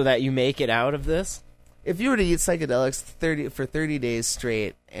 so that you make it out of this. If you were to eat psychedelics for 30 days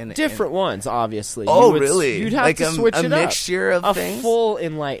straight, and Different ones, obviously. Oh, really? You'd have like to switch it up. A mixture of things? A full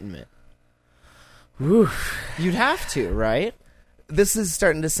enlightenment. You'd have to, right? This is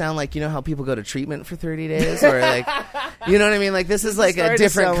starting to sound like, how people go to treatment for 30 days? Or like, you know what I mean? Like, this is like a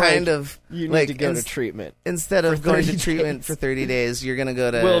different kind of... You need to go to treatment. Instead of going to treatment for 30 days, you're going to go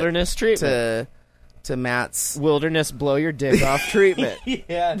to... Wilderness treatment. To Matt's... Wilderness blow your dick off treatment.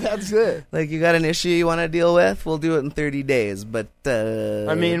 Yeah, that's good. Like, you got an issue you want to deal with? We'll do it in 30 days, but...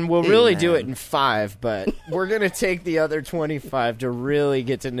 I mean, we'll really do it in 5, but we're going to take the other 25 to really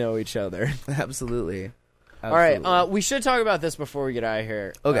get to know each other. Absolutely. All right, we should talk about this before we get out of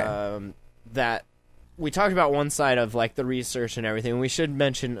here. Okay. That we talked about one side of like the research and everything. We should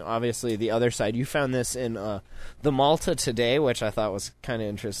mention obviously the other side. You found this in the Malta Today, which I thought was kind of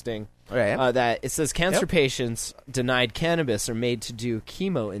interesting. Right. That it says cancer patients denied cannabis are made to do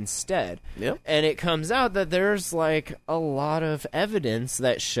chemo instead. Yep. And it comes out that there's like a lot of evidence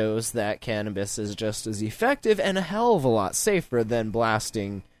that shows that cannabis is just as effective and a hell of a lot safer than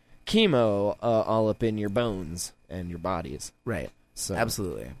blasting chemo all up in your bones and your bodies. Right. So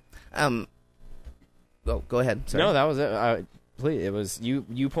Absolutely. Go ahead. Sorry. No, that was it. Please, it was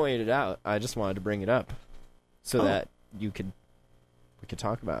you pointed it out. I just wanted to bring it up so that we could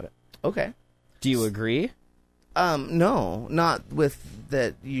talk about it. Okay. Do you agree? No, not with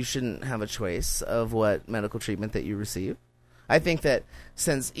that you shouldn't have a choice of what medical treatment that you receive. I think that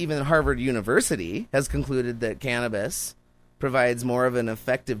since even Harvard University has concluded that cannabis provides more of an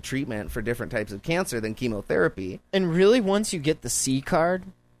effective treatment for different types of cancer than chemotherapy. And really, once you get the C card,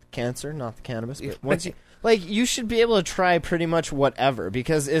 cancer, not the cannabis, but once you you should be able to try pretty much whatever,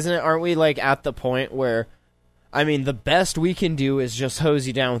 because aren't we like at the point where, I mean, the best we can do is just hose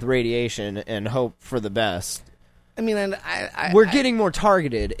you down with radiation and hope for the best. I mean, we're getting more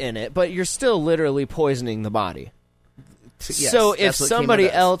targeted in it, but you're still literally poisoning the body. Yes, so if what somebody chemo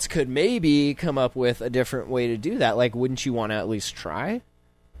does. else could maybe come up with a different way to do that, like, wouldn't you want to at least try?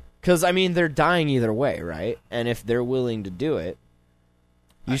 Because, I mean, they're dying either way, right? And if they're willing to do it,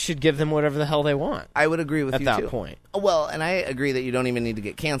 you should give them whatever the hell they want. I would agree with you, at too. that point. Well, and I agree that you don't even need to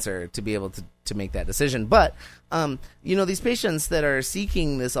get cancer to be able to make that decision. But, these patients that are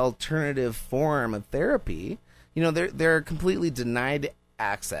seeking this alternative form of therapy, they're completely denied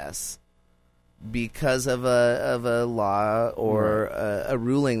access because of a law or a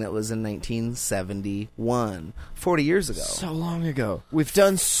ruling that was in 1971, 40 years ago. So long ago. We've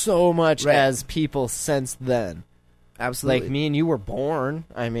done so much as people since then. Absolutely. Like, me and you were born.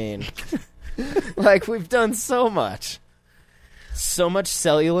 I mean, like, we've done so much. So much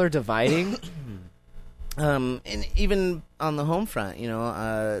cellular dividing. And even on the home front,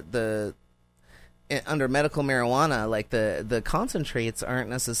 under medical marijuana, like the concentrates aren't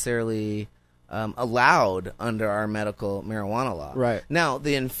necessarily allowed under our medical marijuana law. Right. Now,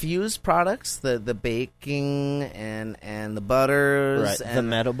 the infused products, the baking and the butters, and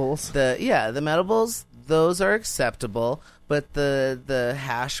the medibles. the medibles, those are acceptable. But the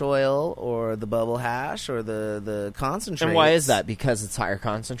hash oil or the bubble hash or the concentrates. And why is that? Because it's higher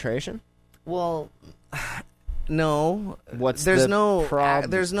concentration? Well, no. There's no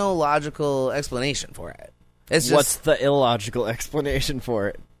there's no logical explanation for it. It's just what's the illogical explanation for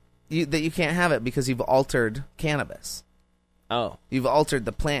it? that you can't have it because you've altered cannabis. Oh, You've altered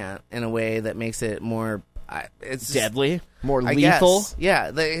the plant in a way that makes it more. It's just, deadly, more I lethal. guess.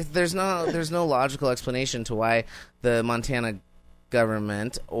 Yeah, there's no logical explanation to why the Montana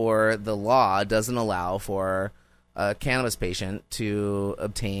government or the law doesn't allow for a cannabis patient to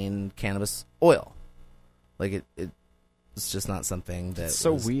obtain cannabis oil. Like it's just not something that's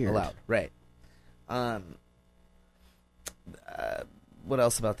so weird. allowed. Right. What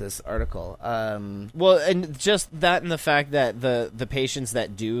else about this article? Well, and just that, and the fact that the patients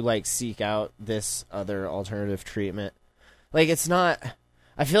that do like seek out this other alternative treatment, like, it's not.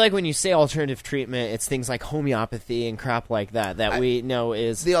 I feel like when you say alternative treatment, it's things like homeopathy and crap like that we know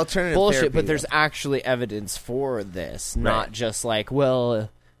is the alternative bullshit. therapy, But there's actually evidence for this, not just like,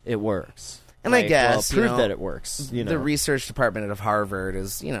 well, it works. And like, I guess prove that it works. The research department of Harvard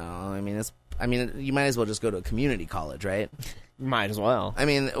is, you might as well just go to a community college, right? Might as well. I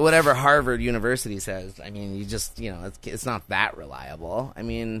mean, whatever Harvard University says, I mean, you just, it's not that reliable. I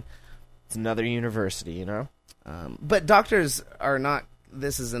mean, it's another university, But doctors are not,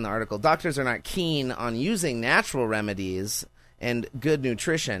 this is in the article, doctors are not keen on using natural remedies and good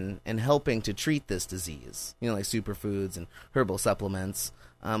nutrition and helping to treat this disease, like superfoods and herbal supplements.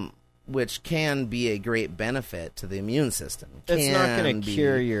 which can be a great benefit to the immune system. It's not Can going to be-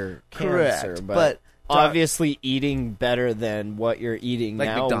 cure your Correct, cancer, but obviously eating better than what you're eating Like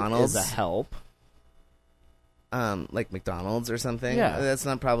now McDonald's? is a help. like McDonald's or something. Yeah. That's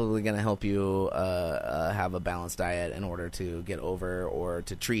not probably going to help you have a balanced diet in order to get over or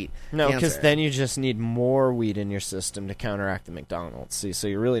to treat No, because cancer. then you just need more weed in your system to counteract the McDonald's. See, so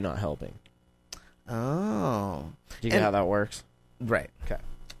you're really not helping. Oh. Do you get how that works? Right. Okay.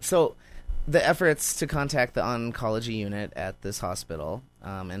 So the efforts to contact the oncology unit at this hospital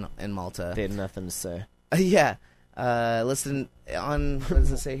in Malta. They had nothing to say. Yeah. Listed on, what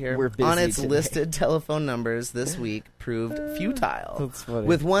does it say here? We're busy on its today. listed telephone numbers this week proved futile. That's funny.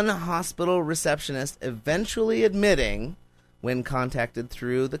 With one hospital receptionist eventually admitting, when contacted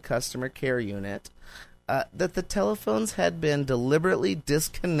through the customer care unit, that the telephones had been deliberately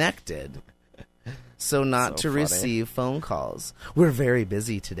disconnected so not So to funny. receive phone calls. We're very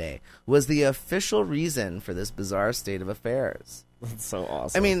busy today, was the official reason for this bizarre state of affairs. That's so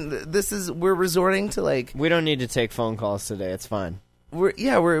awesome. I mean, we're resorting to like, we don't need to take phone calls today. It's fine.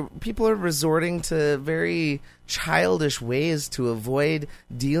 people are resorting to very childish ways to avoid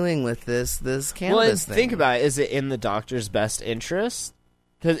dealing with this cannabis Well, and thing. think about it. Is it in the doctor's best interest?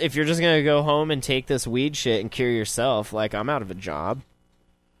 Because if you're just going to go home and take this weed shit and cure yourself, like, I'm out of a job.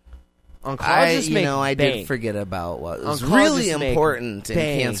 Oncologists make I bank. did forget about what was Oncologists really make important in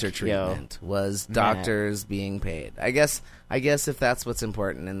bank, cancer yo. treatment was doctors being paid. I guess if that's what's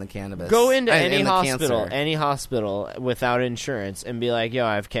important in the cannabis. Go into in any the hospital without insurance and be like, yo,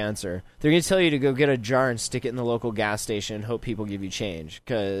 I have cancer. They're going to tell you to go get a jar and stick it in the local gas station and hope people give you change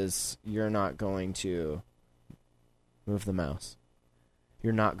because you're not going to move the mouse.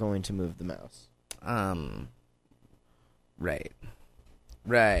 You're not going to move the mouse. Right.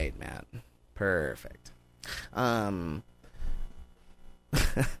 Right, Matt. Perfect.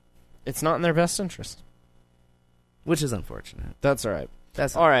 It's not in their best interest. Which is unfortunate. That's all right.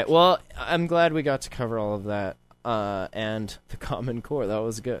 That's All right. Well, I'm glad we got to cover all of that and the Common Core. That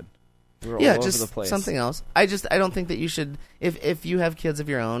was good. We were all over just the place. something else. I don't think that you should, if you have kids of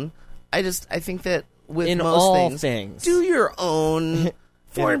your own, I think that with In most all things, things. do your own,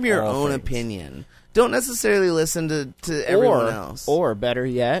 form your all own things. opinion. Don't necessarily listen to everyone else. Or better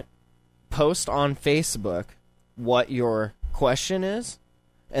yet, post on Facebook what your question is,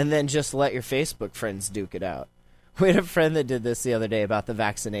 and then just let your Facebook friends duke it out. We had a friend that did this the other day about the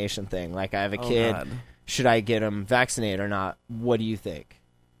vaccination thing. Like, I have a kid. God. Should I get him vaccinated or not? What do you think?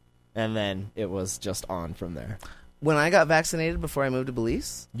 And then it was just on from there. When I got vaccinated before I moved to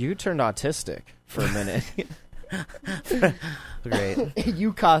Belize, You turned autistic for a minute. great.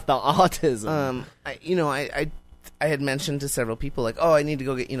 You caught the autism. I had mentioned to several people, like, oh, I need to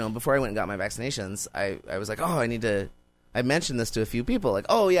go get, before I went and got my vaccinations, I was like, oh, I mentioned this to a few people, like,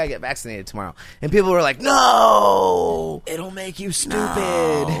 oh, yeah, I get vaccinated tomorrow. And people were like, no! It'll make you stupid.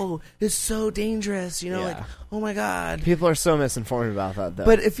 No, it's so dangerous, Yeah. like, oh my God. People are so misinformed about that, though.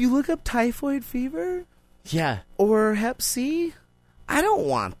 But if you look up typhoid fever yeah. or Hep C, I don't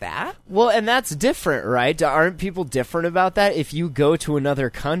want that. Well, and that's different, right? Aren't people different about that? If you go to another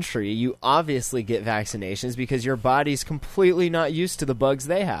country, you obviously get vaccinations because your body's completely not used to the bugs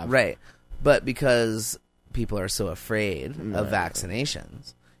they have. Right. But because people are so afraid of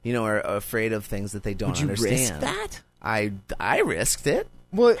vaccinations, or afraid of things that they don't Would you understand. risk that? I risked it.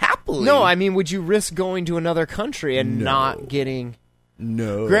 Well, happily. No, I mean, would you risk going to another country and not getting...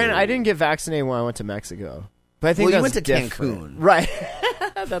 No. Granted, I didn't get vaccinated when I went to Mexico. But I think Well, you that's went to different. Cancun. Right.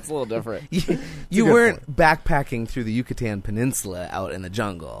 That's a little different. You weren't backpacking through the Yucatan Peninsula out in the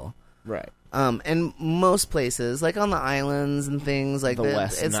jungle. Right. And most places, like on the islands and things like The that,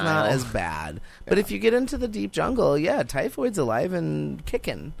 West it's Nile. not as bad. But if you get into the deep jungle, yeah, typhoid's alive and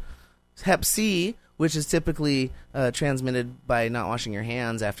kicking. Hep C, which is typically transmitted by not washing your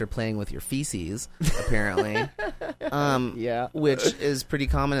hands after playing with your feces, apparently. Yeah. Which is pretty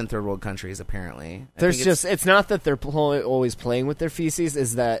common in third world countries, apparently. It's not that they're always playing with their feces,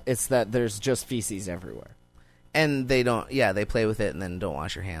 it's that there's just feces everywhere. And they they play with it and then don't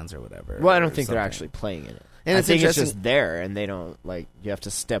wash your hands or whatever. Well, I or don't think they're something. actually playing in it. And I it's think it's interesting- just there, and they don't, you have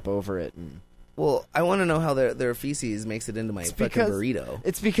to step over it. And Well, I want to know how their feces makes it into my fucking burrito.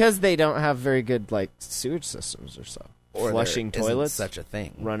 It's because they don't have very good, sewage systems or so. Or Flushing there isn't toilets, such a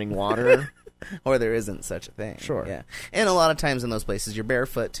thing. running water. Or there isn't such a thing. Sure. Yeah. And a lot of times in those places, you're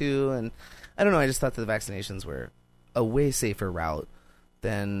barefoot, too. And I don't know, I just thought that the vaccinations were a way safer route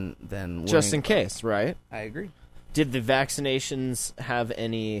than Just worrying in case, right? I agree. Did the vaccinations have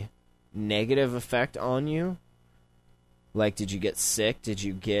any negative effect on you? Did you get sick? Did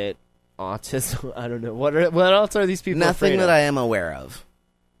you get autism? I don't know. What else are these people Nothing afraid that of? I am aware of.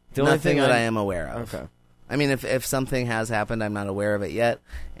 The only Nothing thing that I am aware of. Okay. I mean, if something has happened, I'm not aware of it yet,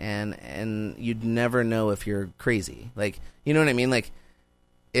 and you'd never know if you're crazy. Like, you know what I mean? Like,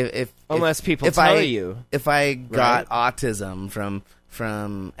 unless people tell you. If I got autism from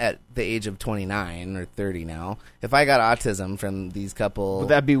at the age of 29 or 30 now, if I got autism from these couple, Would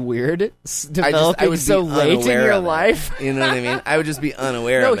that be weird? I would so be late in unaware your of it. life. You know what I mean? I would just be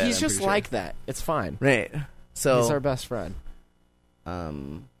unaware No, of it. he's I'm just pretty like sure. that. It's fine. Right. So He's our best friend. yeah. I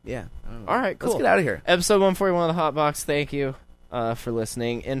don't know. All right, cool. Let's get out of here. Episode 141 of the Hotbox. Thank you for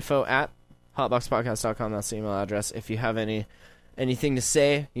listening. info@hotboxpodcast.com. That's the email address. If you have anything to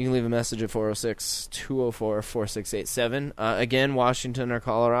say, you can leave a message at 406-204-4687. Again, Washington or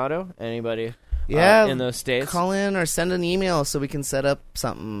Colorado. Anybody in those states? Call in or send an email so we can set up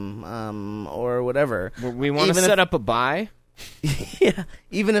something or whatever. We want to set up a buy. Yeah,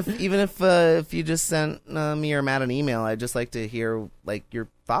 even if you just sent me or Matt an email, I'd just like to hear like your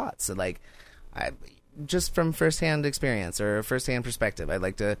thoughts, like just from firsthand experience or firsthand perspective. I'd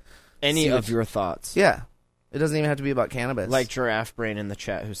like to Any see of your thoughts. Yeah, it doesn't even have to be about cannabis. Like Giraffe Brain in the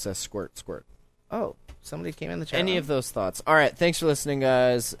chat who says squirt, squirt. Oh, somebody came in the chat. Any of those thoughts. All right, thanks for listening,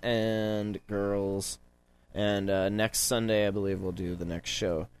 guys and girls. And next Sunday, I believe we'll do the next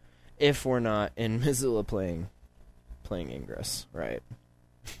show, if we're not in Missoula playing Ingress, right?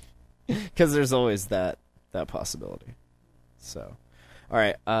 Because there's always that possibility. So, all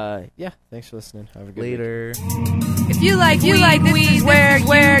right, yeah, thanks for listening. Have a good later. If you like weed, this is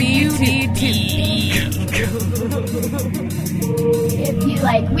where you need to be. If you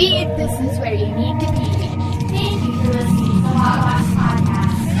like weed, this is where you need to be. Thank you for listening to the Hotbox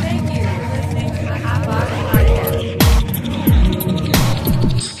Podcast. Thank you for listening to the Hotbox Podcast.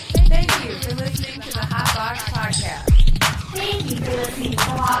 Thank you for listening to the Hotbox Podcast. Thank you for listening to the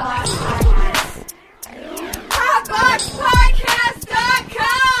Hotbox Podcast.